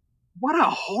 what a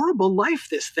horrible life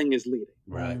this thing is leading.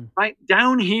 Right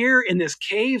down here in this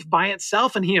cave by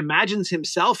itself, and he imagines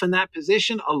himself in that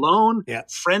position, alone,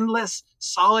 friendless,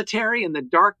 solitary in the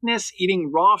darkness, eating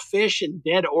raw fish and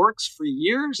dead orcs for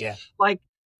years. Like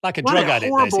a drug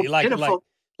addict, basically. Like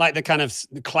the kind of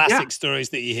the classic stories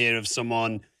that you hear of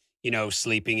someone,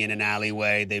 sleeping in an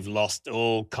alleyway. They've lost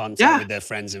all contact with their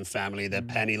friends and family. They're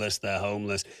penniless. They're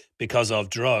homeless because of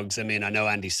drugs. I mean, I know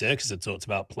Andy Serkis had talked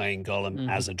about playing Gollum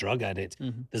as a drug addict.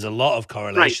 There's a lot of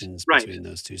correlations between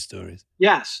those two stories.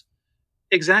 Yes,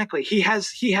 exactly. He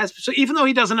has. So even though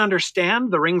he doesn't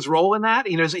understand the ring's role in that,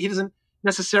 he doesn't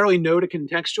necessarily know to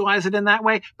contextualize it in that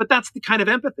way. But that's the kind of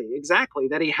empathy exactly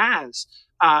that he has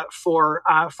for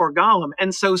Gollum.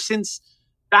 And so since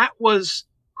that was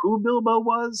who Bilbo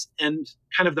was and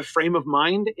kind of the frame of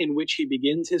mind in which he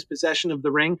begins his possession of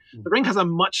the ring has a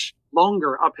much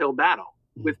longer uphill battle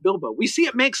with Bilbo. We see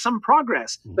it make some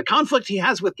progress. The conflict he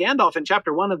has with Gandalf in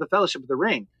chapter 1 of the Fellowship of the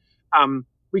Ring,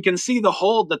 we can see the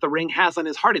hold that the ring has on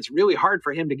his heart. It's really hard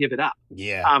for him to give it up.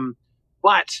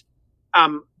 But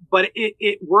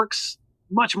it works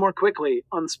much more quickly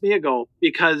on Smeagol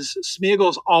because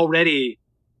Smeagol's already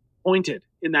pointed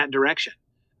in that direction.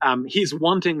 He's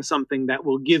wanting something that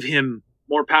will give him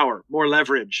more power, more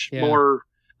leverage, more,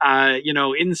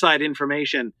 inside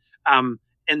information.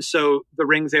 And so the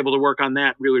ring's able to work on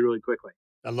that really, really quickly.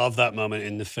 I love that moment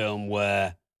in the film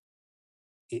where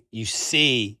you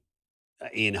see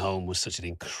Ian Holm was such an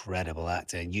incredible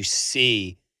actor. And you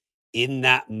see in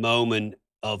that moment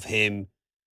of him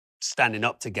standing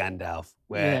up to Gandalf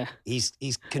where he's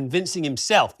convincing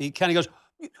himself. He kind of goes,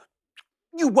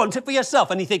 you want it for yourself.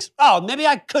 And he thinks, maybe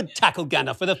I could tackle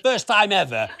Gandalf for the first time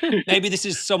ever. Maybe this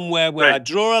is somewhere where I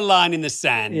draw a line in the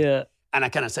sand and I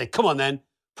kind of say, come on then,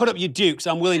 put up your dukes.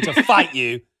 I'm willing to fight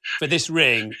you for this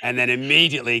ring. And then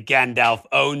immediately Gandalf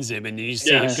owns him and you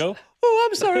see him go,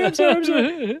 I'm sorry.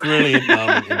 Brilliant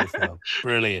moment in the film.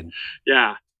 Brilliant.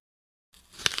 Yeah.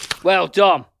 Well,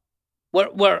 Dom,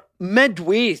 we're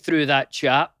midway through that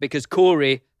chat because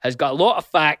Corey has got a lot of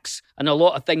facts and a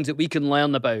lot of things that we can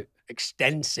learn about.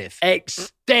 Extensive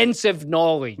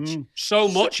knowledge. So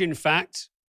much, in fact,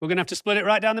 we're going to have to split it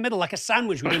right down the middle like a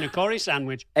sandwich. We're doing a Corey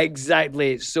sandwich.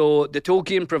 Exactly. So the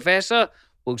Tolkien Professor,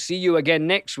 we'll see you again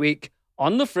next week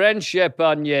on The Friendship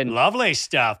Onion. Lovely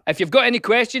stuff. If you've got any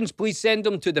questions, please send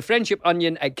them to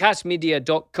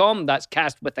thefriendshiponion@castmedia.com. That's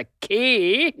cast with a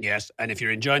K. Yes, and if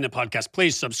you're enjoying the podcast,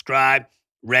 please subscribe,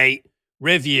 rate,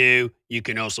 review. You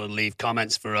can also leave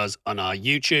comments for us on our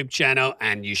YouTube channel,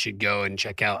 and you should go and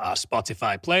check out our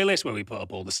Spotify playlist where we put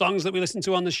up all the songs that we listen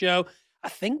to on the show. I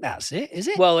think that's it, is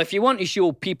it? Well, if you want to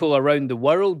show people around the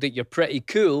world that you're pretty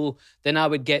cool, then I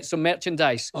would get some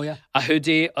merchandise. Oh, yeah. A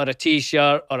hoodie or a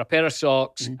T-shirt or a pair of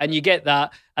socks, and you get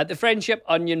that at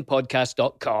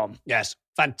thefriendshiponionpodcast.com. Yes,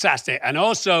 fantastic. And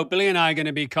also, Billy and I are going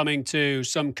to be coming to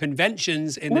some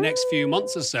conventions in the next few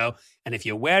months or so. And if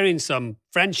you're wearing some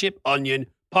Friendship Onion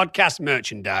podcast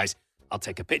merchandise, I'll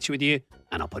take a picture with you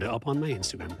and I'll put it up on my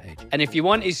Instagram page. And if you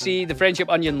want to see the Friendship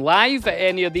Onion live at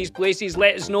any of these places,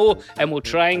 let us know and we'll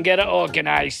try and get it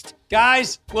organised.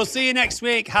 Guys, we'll see you next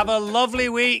week. Have a lovely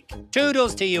week.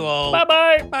 Toodles to you all.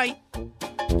 Bye-bye. Bye.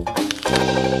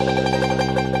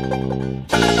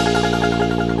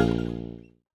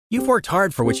 You've worked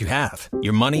hard for what you have.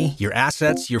 Your money, your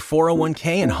assets, your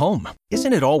 401k, and home.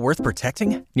 Isn't it all worth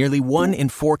protecting? Nearly 1 in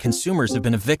 4 consumers have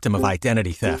been a victim of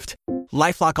identity theft.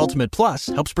 LifeLock Ultimate Plus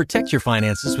helps protect your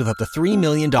finances with up to $3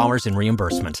 million in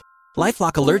reimbursement.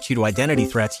 LifeLock alerts you to identity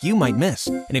threats you might miss.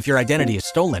 And if your identity is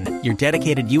stolen, your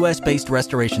dedicated U.S.-based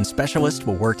restoration specialist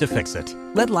will work to fix it.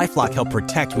 Let LifeLock help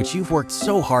protect what you've worked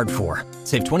so hard for.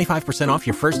 Save 25% off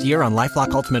your first year on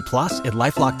LifeLock Ultimate Plus at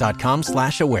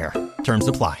LifeLock.com/aware. Terms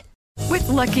apply. With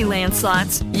Lucky Land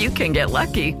Slots, you can get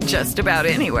lucky just about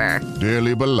anywhere.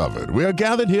 Dearly beloved, we are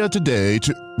gathered here today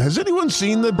to... Has anyone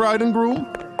seen the bride and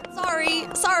groom?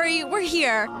 Sorry, we're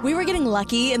here. We were getting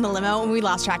lucky in the limo and we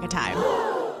lost track of time.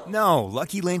 No,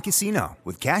 Lucky Land Casino,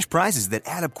 with cash prizes that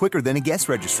add up quicker than a guest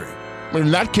registry.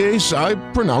 In that case, I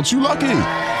pronounce you lucky.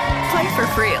 Play for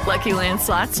free at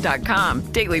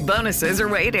LuckyLandSlots.com. Daily bonuses are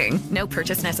waiting. No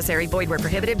purchase necessary. Void where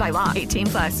prohibited by law.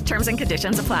 18+. Terms and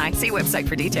conditions apply. See website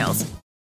for details.